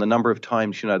clubs and the number of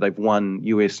times they've won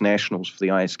U.S. nationals for the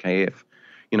ISKF.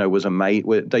 Was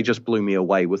amazing. They just blew me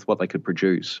away with what they could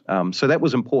produce. So that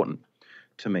was important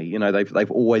to me.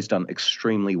 They've always done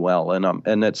extremely well,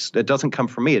 and it doesn't come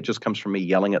from me. It just comes from me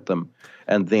yelling at them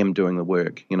and them doing the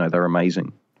work. They're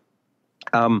amazing.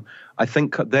 I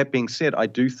think that being said, I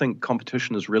do think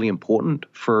competition is really important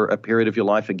for a period of your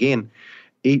life. Again,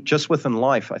 just within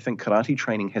life, I think karate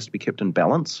training has to be kept in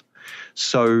balance.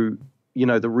 So,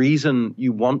 the reason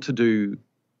you want to do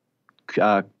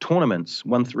tournaments,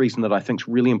 one reason that I think is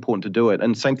really important to do it,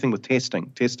 and same thing with testing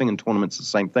and tournaments, the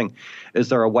same thing, is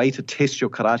there a way to test your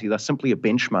karate? They're simply a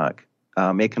benchmark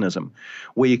mechanism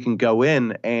where you can go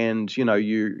in and,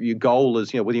 your goal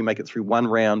is, whether you make it through one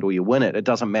round or you win it, it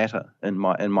doesn't matter in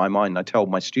my mind. I tell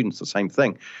my students the same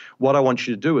thing. What I want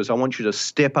you to do is I want you to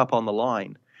step up on the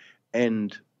line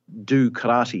and do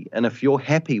karate. And if you're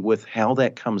happy with how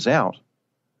that comes out,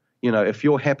 if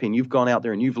you're happy and you've gone out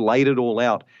there and you've laid it all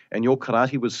out and your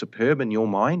karate was superb in your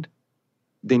mind,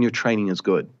 then your training is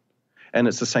good. And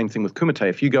it's the same thing with kumite.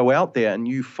 If you go out there and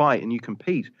you fight and you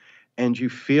compete and you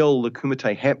feel the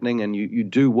kumite happening and you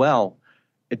do well,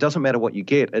 it doesn't matter what you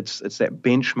get. It's that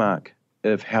benchmark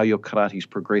of how your karate is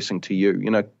progressing to you.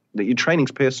 That your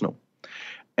training's personal.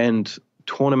 And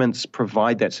tournaments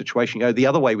provide that situation. The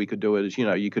other way we could do it is,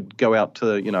 you could go out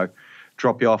to,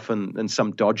 drop you off in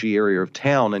some dodgy area of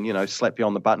town and, slap you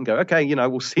on the butt and go, okay,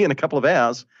 we'll see you in a couple of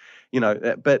hours,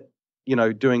 but,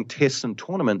 doing tests and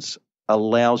tournaments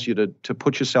allows you to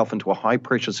put yourself into a high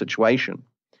pressure situation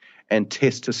and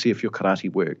test to see if your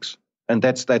karate works. And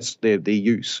that's their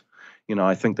use.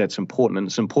 I think that's important, and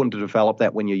it's important to develop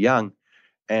that when you're young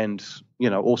and,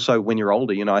 also when you're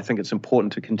older. I think it's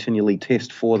important to continually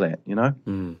test for that,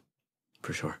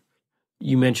 For sure.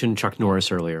 You mentioned Chuck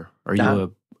Norris earlier. Are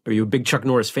you a big Chuck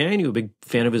Norris fan? You a big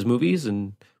fan of his movies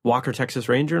and Walker, Texas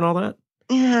Ranger and all that?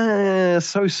 Yeah,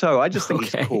 so. I just think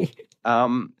he's cool.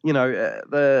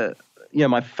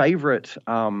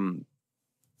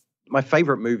 My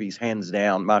favorite movies, hands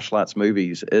down, martial arts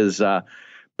movies, is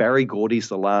Barry Gordy's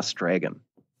The Last Dragon.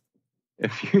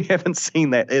 If you haven't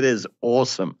seen that, it is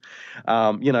awesome.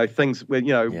 Things where,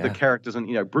 the characters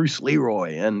and, Bruce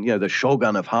Leroy and, the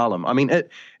Shogun of Harlem. I mean,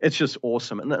 it's just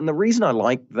awesome. And the reason I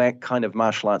like that kind of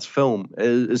martial arts film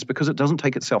is because it doesn't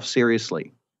take itself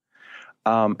seriously.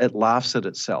 It laughs at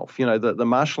itself. The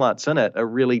martial arts in it are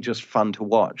really just fun to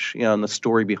watch, and the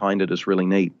story behind it is really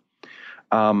neat.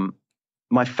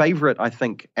 My favorite, I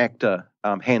think, actor,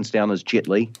 hands down, is Jet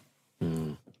Li.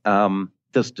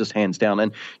 Just hands down.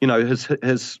 And,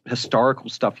 his historical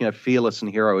stuff, Fearless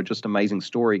and Hero are just amazing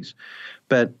stories.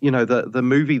 But, the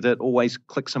movie that always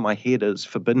clicks in my head is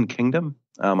Forbidden Kingdom.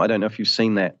 I don't know if you've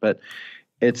seen that, but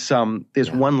it's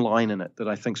there's one line in it that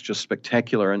I think is just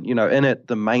spectacular. And, in it,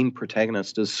 the main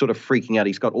protagonist is sort of freaking out.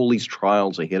 He's got all these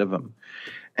trials ahead of him.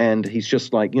 And he's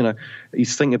just like,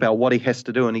 he's thinking about what he has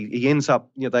to do. And he ends up,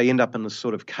 they end up in this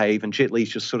sort of cave. And Jet Li's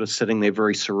just sort of sitting there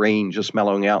very serene, just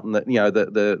mellowing out. And,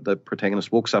 the protagonist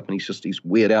walks up and he's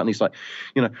weirded out. And he's like,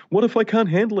 what if I can't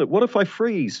handle it? What if I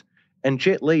freeze? And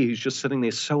Jet Li, who's just sitting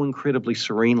there so incredibly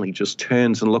serenely, just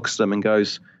turns and looks at him and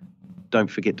goes, don't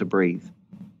forget to breathe.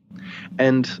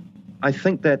 And I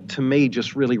think that to me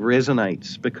just really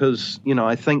resonates because,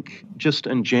 I think just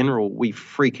in general, we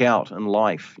freak out in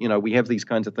life. We have these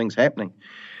kinds of things happening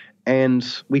and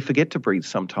we forget to breathe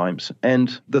sometimes.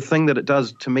 And the thing that it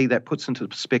does to me, that puts into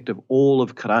perspective all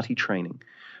of karate training.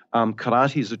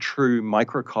 Karate is a true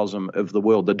microcosm of the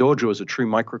world. The dojo is a true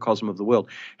microcosm of the world.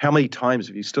 How many times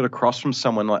have you stood across from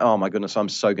someone like, oh my goodness, I'm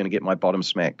so going to get my bottom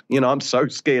smacked. I'm so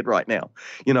scared right now.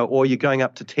 Or you're going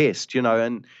up to test,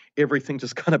 and everything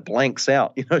just kind of blanks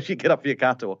out. You get up for your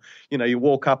kata, or, you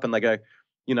walk up and they go,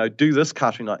 do this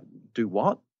kata. And you're like, do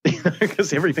what?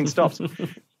 Because everything stops.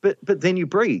 But then you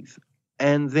breathe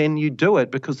and then you do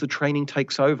it because the training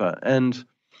takes over. And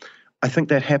I think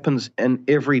that happens in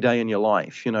every day in your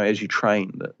life, as you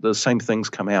train, the same things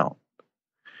come out.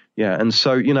 Yeah. And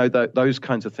so, those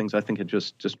kinds of things I think are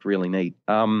just really neat.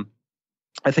 I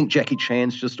think Jackie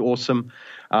Chan's just awesome.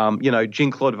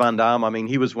 Jean-Claude Van Damme, I mean,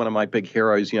 he was one of my big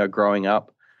heroes, growing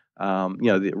up.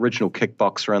 The original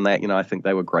Kickboxer and that, I think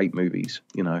they were great movies,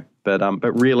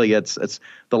 But really it's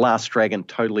The Last Dragon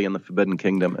totally and The Forbidden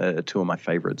Kingdom are two of my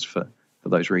favorites for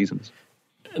those reasons.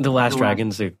 The Last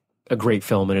Dragon's a great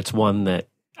film, and it's one that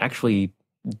actually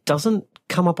doesn't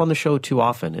come up on the show too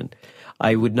often. And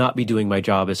I would not be doing my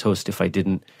job as host if I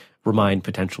didn't remind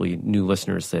potentially new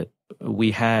listeners that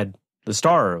we had the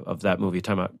star of that movie,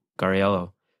 talking about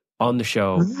Gariello, on the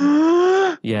show.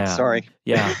 Yeah. Sorry.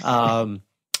 Yeah.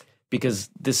 Because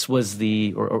this was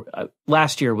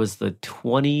last year was the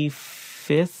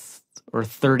 25th or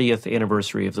 30th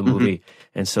anniversary of the movie.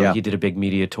 Mm-hmm. And so he did a big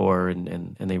media tour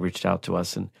and they reached out to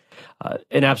us, and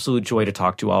an absolute joy to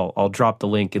talk to. I'll drop the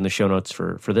link in the show notes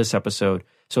for this episode.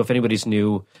 So if anybody's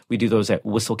new, we do those at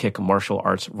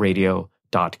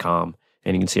whistlekickmartialartsradio.com.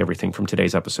 And you can see everything from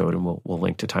today's episode, and we'll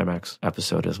link to Timex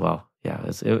episode as well. Yeah,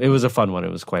 it was a fun one.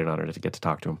 It was quite an honor to get to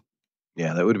talk to him.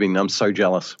 Yeah, that would have been. I'm so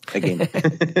jealous again.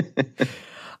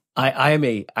 I am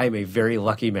a very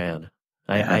lucky man.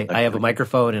 I have a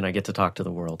microphone and I get to talk to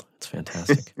the world. It's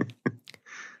fantastic.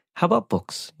 How about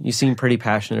books? You seem pretty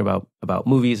passionate about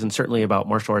movies and certainly about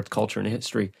martial arts culture and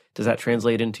history. Does that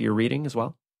translate into your reading as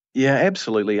well? Yeah,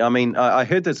 absolutely. I mean, I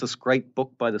heard there's this great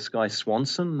book by this guy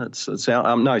Swanson. It's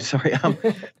out. No, sorry.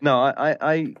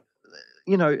 I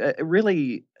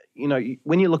really,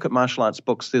 when you look at martial arts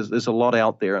books, there's a lot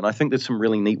out there, and I think there's some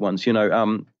really neat ones.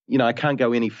 I can't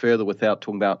go any further without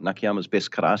talking about Nakayama's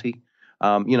Best Karate.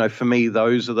 For me,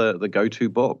 those are the go-to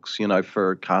books.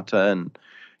 For kata and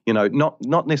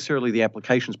not necessarily the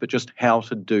applications, but just how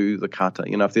to do the kata.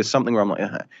 If there's something where I'm like,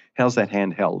 how's that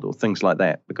hand held, or things like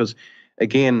that, because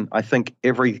again, I think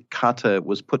every kata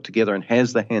was put together and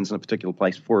has the hands in a particular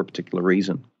place for a particular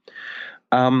reason.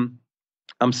 I'm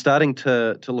starting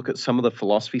to look at some of the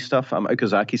philosophy stuff.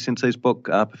 Okazaki Sensei's book,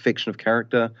 Perfection of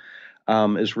Character,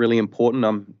 is really important.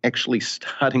 I'm actually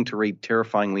starting to read,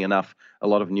 terrifyingly enough, a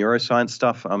lot of neuroscience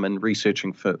stuff. And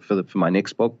researching for my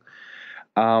next book.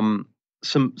 A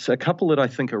couple that I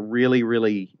think are really,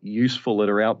 really useful that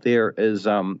are out there is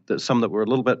that some that were a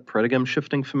little bit paradigm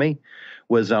shifting for me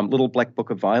was Little Black Book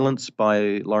of Violence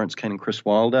by Lawrence Kane and Chris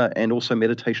Wilder, and also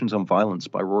Meditations on Violence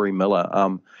by Rory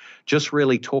Miller. Just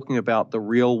really talking about the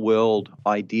real world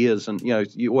ideas. And,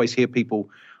 you always hear people,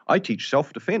 I teach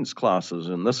self-defense classes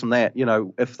and this and that.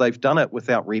 If they've done it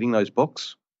without reading those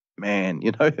books, man,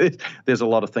 there's a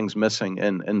lot of things missing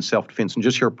in self-defense and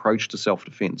just your approach to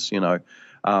self-defense.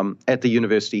 At the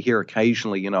university here,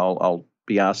 occasionally, I'll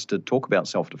be asked to talk about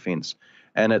self-defense,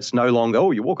 and it's no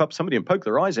longer, you walk up to somebody and poke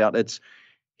their eyes out. It's,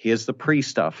 here's the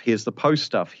pre-stuff, here's the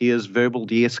post-stuff, here's verbal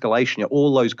de-escalation,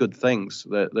 all those good things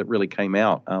that really came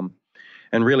out.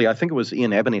 And really, I think it was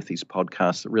Ian Abernethy's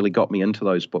podcast that really got me into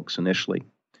those books initially.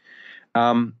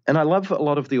 And I love a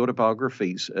lot of the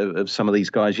autobiographies of some of these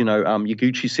guys.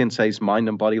 Yaguchi Sensei's Mind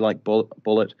and Body Like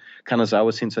Bullet,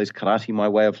 Kanazawa Sensei's Karate, My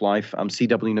Way of Life,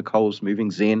 C.W. Nicole's Moving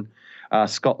Zen,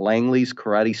 Scott Langley's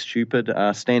Karate Stupid,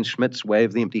 Stan Schmidt's Way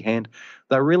of the Empty Hand.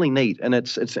 They're really neat, and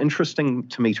it's interesting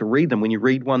to me to read them. When you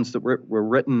read ones that were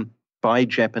written by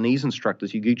Japanese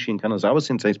instructors, Yuguchi and Kanazawa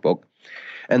Sensei's book,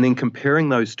 and then comparing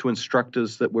those to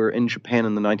instructors that were in Japan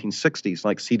in the 1960s,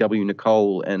 like C.W.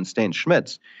 Nicole and Stan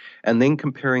Schmitz, and then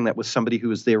comparing that with somebody who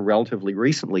was there relatively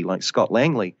recently, like Scott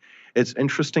Langley, it's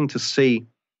interesting to see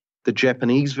the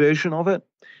Japanese version of it.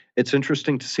 It's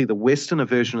interesting to see the Westerner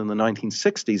version in the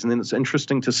 1960s, and then it's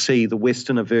interesting to see the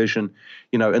Westerner version,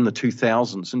 in the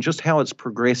 2000s, and just how it's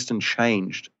progressed and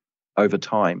changed over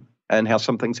time, and how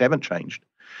some things haven't changed.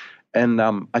 And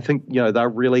I think, they're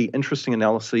really interesting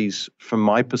analyses from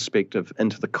my perspective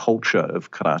into the culture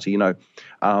of karate.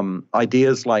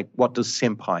 Ideas like, what does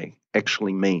senpai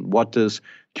actually mean? What does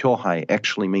kyohei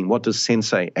actually mean? What does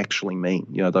sensei actually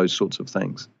mean? Those sorts of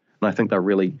things. And I think they're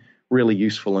really, really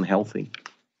useful and healthy.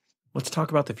 Let's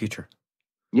talk about the future.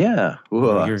 Yeah.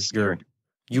 Ooh,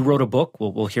 you wrote a book.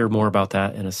 We'll hear more about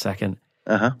that in a second.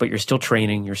 But you're still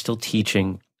training. You're still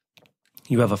teaching.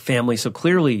 You have a family. So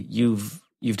clearly you've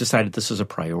decided this is a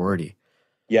priority.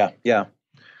 Yeah.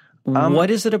 What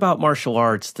is it about martial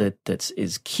arts that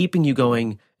is keeping you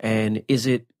going, and is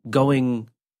it going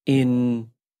in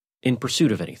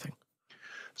pursuit of anything?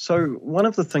 So one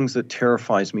of the things that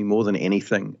terrifies me more than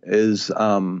anything is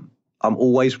I'm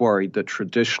always worried that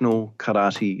traditional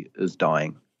karate is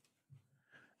dying.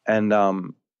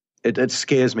 And it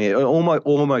scares me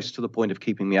almost to the point of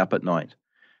keeping me up at night.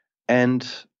 And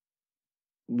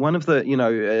one of the,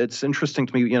 it's interesting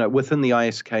to me, within the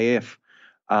ISKF,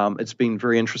 it's been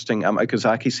very interesting.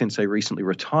 Okazaki Sensei recently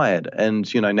retired,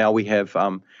 and, now we have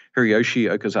Hiroyoshi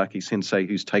Okazaki Sensei,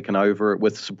 who's taken over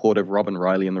with support of Robin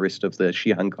Riley and the rest of the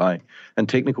Shihankai and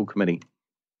technical committee.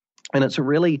 And it's a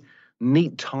really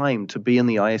neat time to be in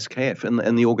the ISKF,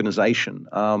 in the organization,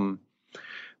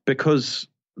 because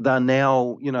they're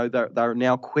now, they're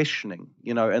now questioning,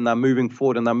 and they're moving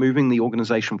forward, and they're moving the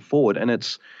organization forward, and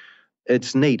it's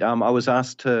neat. I was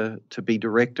asked to be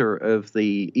director of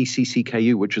the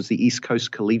ECCKU, which is the East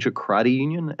Coast Collegiate Karate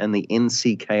Union, and the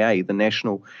NCKA, the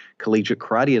National Collegiate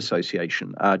Karate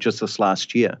Association, just this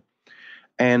last year.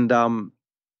 And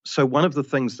so one of the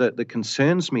things that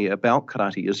concerns me about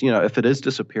karate is, if it is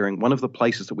disappearing, one of the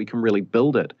places that we can really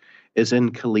build it is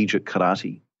in collegiate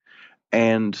karate.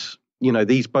 And,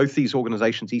 both these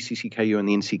organizations, ECCKU and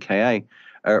the NCKA,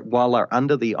 while they're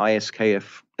under the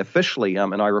ISKF officially,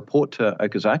 and I report to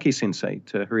Okazaki Sensei,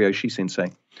 to Hiroyoshi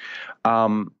Sensei,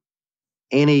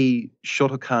 any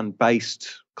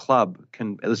Shotokan-based club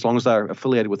can, as long as they're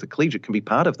affiliated with the collegiate, can be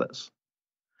part of this.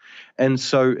 And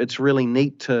so it's really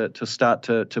neat to start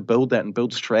to build that and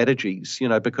build strategies,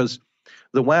 because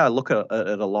the way I look at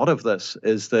a lot of this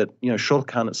is that,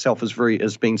 Shotokan itself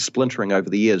has been splintering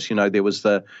over the years. There was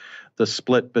the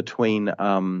split between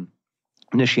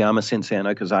Nishiyama Sensei and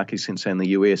Okazaki Sensei in the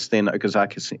US, then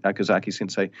Okazaki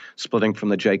Sensei splitting from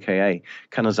the JKA,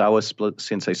 Kanazawa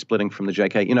Sensei splitting from the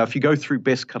JKA. If you go through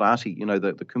Best Karate,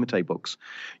 the Kumite books,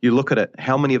 you look at it,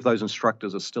 how many of those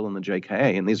instructors are still in the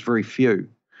JKA, and there's very few.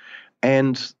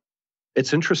 And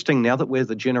it's interesting now that we're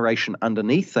the generation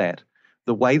underneath that,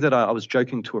 the way that I was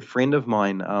joking to a friend of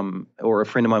mine, or a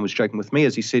friend of mine was joking with me,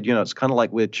 is he said, it's kind of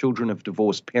like we're children of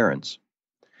divorced parents.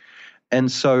 And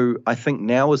so I think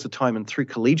now is the time, and through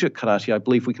collegiate karate, I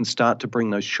believe we can start to bring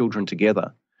those children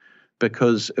together.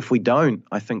 Because if we don't,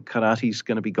 I think karate's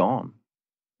going to be gone.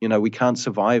 We can't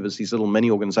survive as these little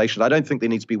mini organizations. I don't think there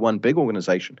needs to be one big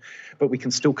organization, but we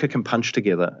can still kick and punch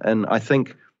together. And I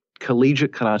think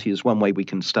collegiate karate is one way we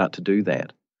can start to do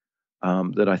that.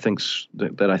 That I think's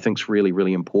really,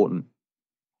 really important.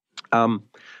 My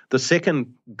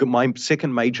second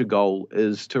major goal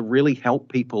is to really help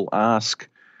people ask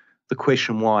the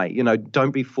question why.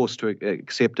 Don't be forced to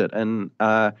accept it. And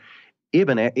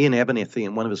Ian Abernethy,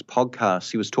 in one of his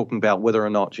podcasts, he was talking about whether or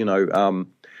not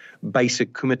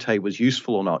basic kumite was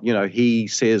useful or not. He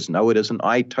says no, it isn't.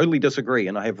 I totally disagree,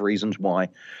 and I have reasons why.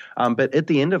 But at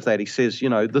the end of that, he says,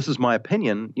 this is my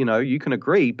opinion. You can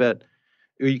agree, but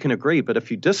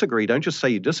if you disagree, don't just say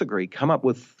you disagree. Come up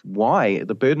with why.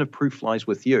 The burden of proof lies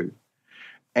with you.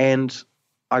 And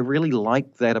I really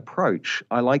like that approach.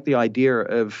 I like the idea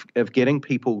of getting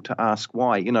people to ask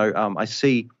why. I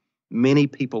see many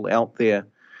people out there,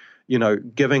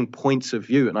 giving points of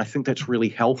view, and I think that's really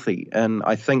healthy. And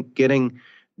I think getting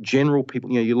general people,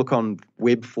 you look on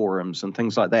web forums and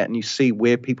things like that, and you see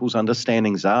where people's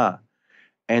understandings are.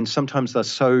 And sometimes they're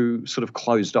so sort of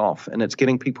closed off, and it's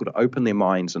getting people to open their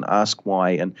minds and ask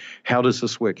why, and how does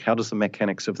this work? How does the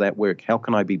mechanics of that work? How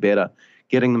can I be better?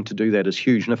 Getting them to do that is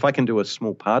huge. And if I can do a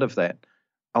small part of that,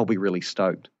 I'll be really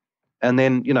stoked. And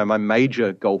then, my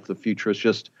major goal for the future is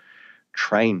just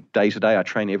train day to day. I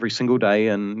train every single day,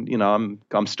 and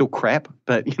I'm still crap,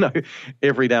 but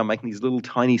every day I'm making these little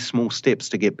tiny small steps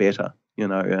to get better.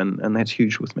 And that's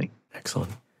huge with me.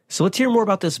 Excellent. So let's hear more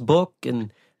about this book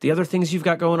and the other things you've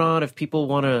got going on. If people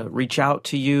want to reach out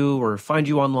to you or find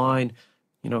you online,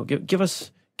 give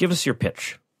us your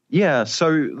pitch. Yeah,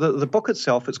 so the book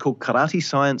itself, it's called Karate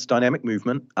Science, Dynamic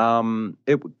Movement.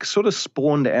 It sort of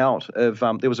spawned out of,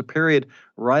 there was a period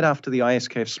right after the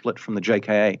ISKF split from the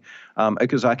JKA.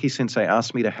 Okazaki Sensei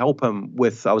asked me to help him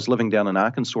with, I was living down in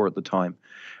Arkansas at the time,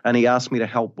 and he asked me to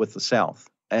help with the South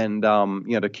and,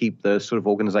 to keep the sort of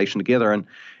organization together. And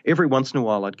every once in a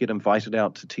while, I'd get invited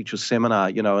out to teach a seminar,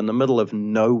 in the middle of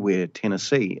nowhere,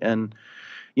 Tennessee. And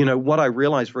what I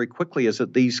realized very quickly is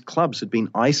that these clubs had been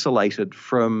isolated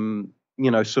from,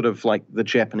 sort of like the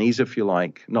Japanese, if you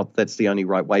like. Not that's the only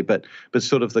right way, but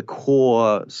sort of the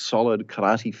core, solid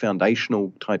karate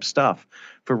foundational type stuff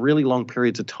for really long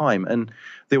periods of time. And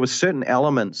there were certain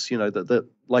elements, that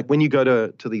like when you go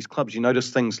to these clubs, you notice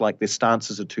things like their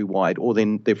stances are too wide, or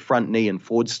then their front knee and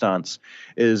forward stance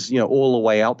is, all the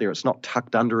way out there. It's not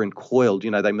tucked under and coiled.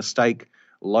 They mistake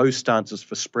low stances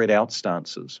for spread out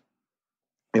stances.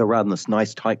 Rather than this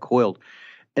nice, tight coiled.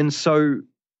 And so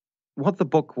what the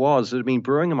book was, it had been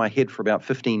brewing in my head for about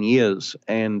 15 years.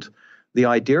 And the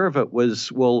idea of it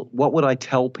was, well, what would I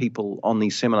tell people on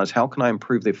these seminars? How can I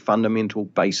improve their fundamental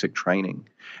basic training?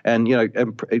 And,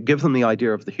 give them the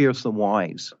idea of here's the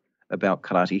whys about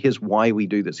karate. Here's why we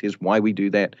do this. Here's why we do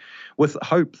that. With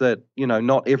hope that,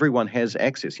 not everyone has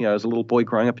access. As a little boy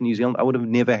growing up in New Zealand, I would have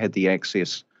never had the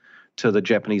access to the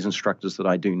Japanese instructors that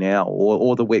I do now,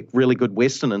 or the really good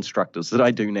Western instructors that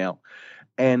I do now.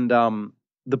 And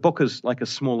the book is like a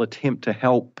small attempt to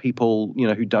help people,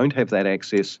 who don't have that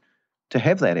access to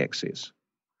have that access,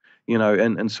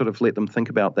 and sort of let them think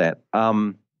about that.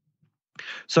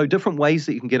 So different ways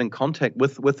that you can get in contact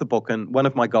with the book. And one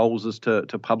of my goals is to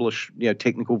publish,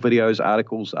 technical videos,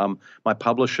 articles. My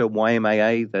publisher,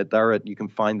 YMAA, you can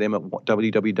find them at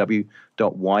www.ymaa.com.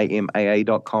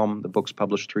 The book's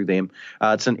published through them.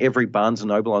 It's in every Barnes &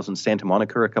 Noble. I was in Santa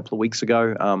Monica a couple of weeks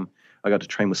ago. I got to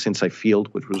train with Sensei Field,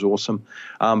 which was awesome.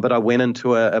 But I went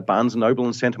into a Barnes & Noble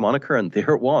in Santa Monica, and there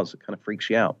it was. It kind of freaks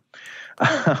you out.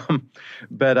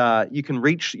 But you can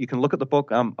look at the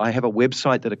book. I have a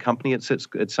website that accompanies it.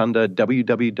 It's under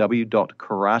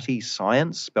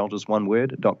www.karatescience, spelled as one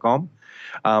word, .com.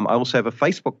 I also have a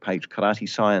Facebook page, Karate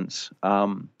Science.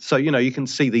 So, you can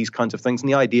see these kinds of things. And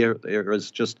the idea there is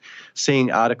just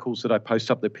seeing articles that I post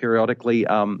up there periodically.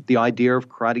 The idea of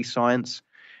Karate Science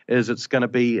is it's going to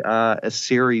be a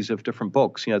series of different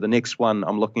books. The next one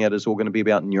I'm looking at is all going to be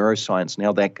about neuroscience and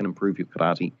how that can improve your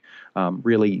karate.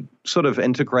 Really sort of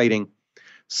integrating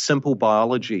simple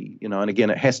biology, and again,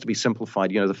 it has to be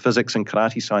simplified. The physics and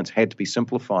karate science had to be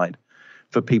simplified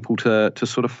for people to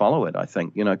sort of follow it, I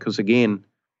think, because again,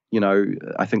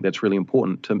 I think that's really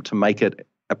important to make it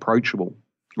approachable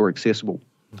or accessible.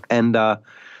 And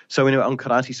so anyway, on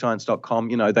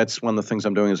karatescience.com, that's one of the things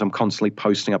I'm doing is I'm constantly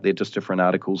posting up there just different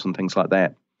articles and things like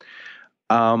that.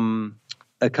 A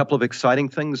couple of exciting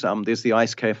things. There's the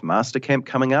ISKF Master Camp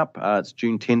coming up. It's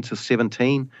June 10 to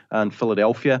 17 in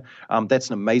Philadelphia. That's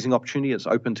an amazing opportunity. It's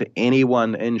open to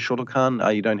anyone in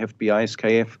Shotokan. You don't have to be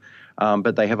ISKF.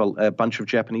 But they have a bunch of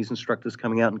Japanese instructors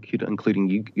coming out,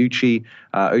 including Uchi,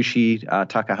 Oshii,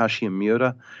 Takahashi, and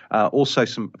Miura. Also,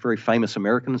 some very famous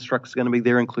American instructors are going to be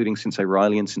there, including Sensei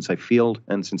Riley and Sensei Field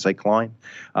and Sensei Klein.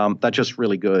 They're just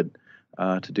really good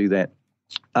to do that.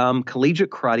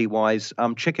 Collegiate karate-wise,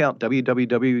 check out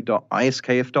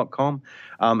www.iskf.com.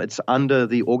 It's under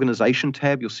the organization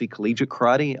tab. You'll see collegiate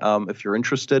karate. If you're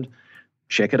interested,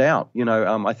 check it out.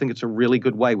 I think it's a really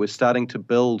good way. We're starting to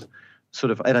build sort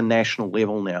of at a national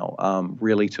level now,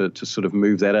 really to sort of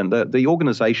move that in. The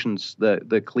organizations,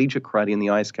 the collegiate karate and the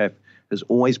ISKF has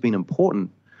always been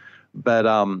important, but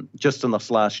just in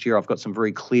this last year, I've got some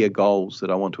very clear goals that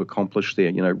I want to accomplish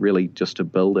there, really just to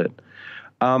build it.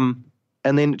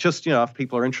 And then just, if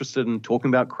people are interested in talking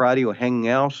about karate or hanging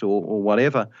out or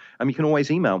whatever, you can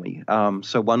always email me.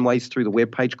 So one way is through the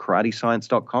webpage,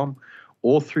 karatescience.com,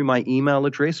 or through my email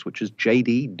address, which is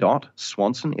jd.swanson,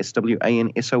 SWANSON,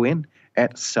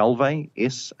 @salve,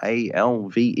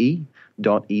 SALVE.edu.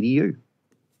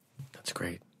 That's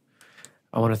great.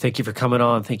 I want to thank you for coming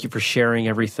on. Thank you for sharing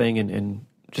everything and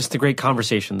just a great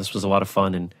conversation. This was a lot of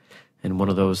fun and one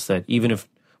of those that even if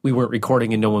we weren't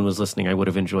recording and no one was listening, I would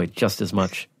have enjoyed just as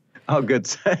much. Oh, good.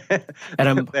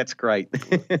 And that's great.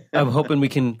 I'm hoping we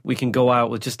can go out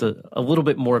with just a little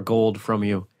bit more gold from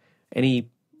you. Any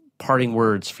parting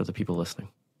words for the people listening?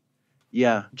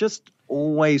 Yeah, just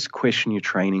always question your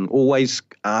training, always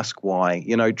ask why.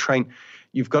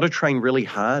 You've got to train really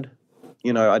hard.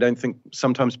 I don't think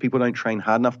sometimes people don't train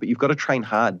hard enough, but you've got to train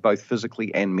hard, both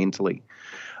physically and mentally.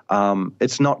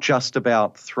 It's not just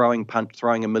about throwing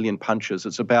a million punches.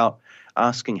 It's about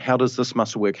asking, how does this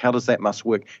muscle work? How does that muscle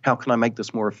work? How can I make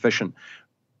this more efficient?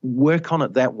 Work on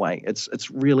it that way. It's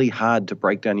really hard to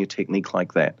break down your technique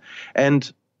like that.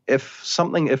 And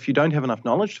if you don't have enough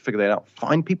knowledge to figure that out,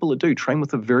 find people that do. Train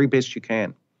with the very best you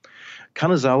can.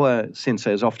 Kanazawa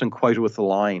Sensei is often quoted with the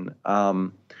line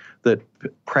that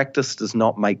practice does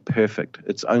not make perfect.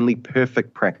 It's only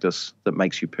perfect practice that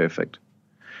makes you perfect.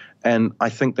 And I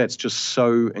think that's just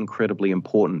so incredibly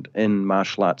important in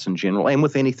martial arts in general and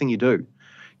with anything you do.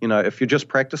 If you're just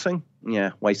practicing,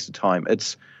 waste of time.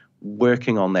 It's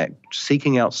working on that,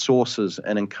 seeking out sources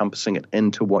and encompassing it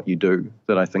into what you do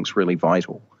that I think is really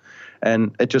vital.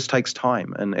 And it just takes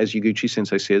time. And as Yaguchi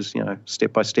Sensei says,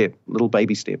 step by step, little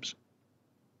baby steps.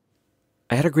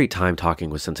 I had a great time talking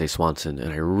with Sensei Swanson,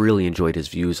 and I really enjoyed his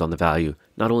views on the value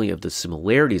not only of the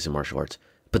similarities in martial arts,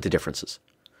 but the differences.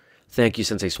 Thank you,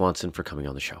 Sensei Swanson, for coming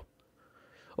on the show.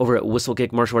 Over at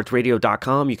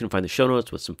whistlekickmartialartsradio.com, you can find the show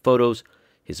notes with some photos,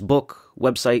 his book,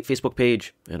 website, Facebook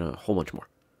page, and a whole bunch more.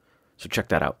 So check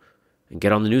that out, and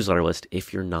get on the newsletter list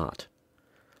if you're not.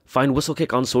 Find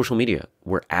Whistlekick on social media.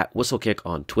 We're at Whistlekick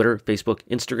on Twitter, Facebook,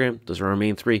 Instagram. Those are our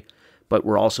main three, but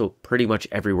we're also pretty much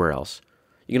everywhere else.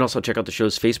 You can also check out the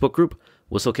show's Facebook group,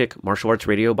 Whistlekick Martial Arts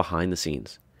Radio Behind the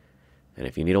Scenes. And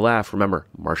if you need a laugh, remember,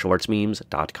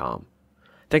 martialartsmemes.com.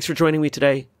 Thanks for joining me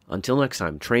today. Until next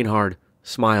time, train hard,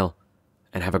 smile,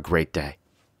 and have a great day.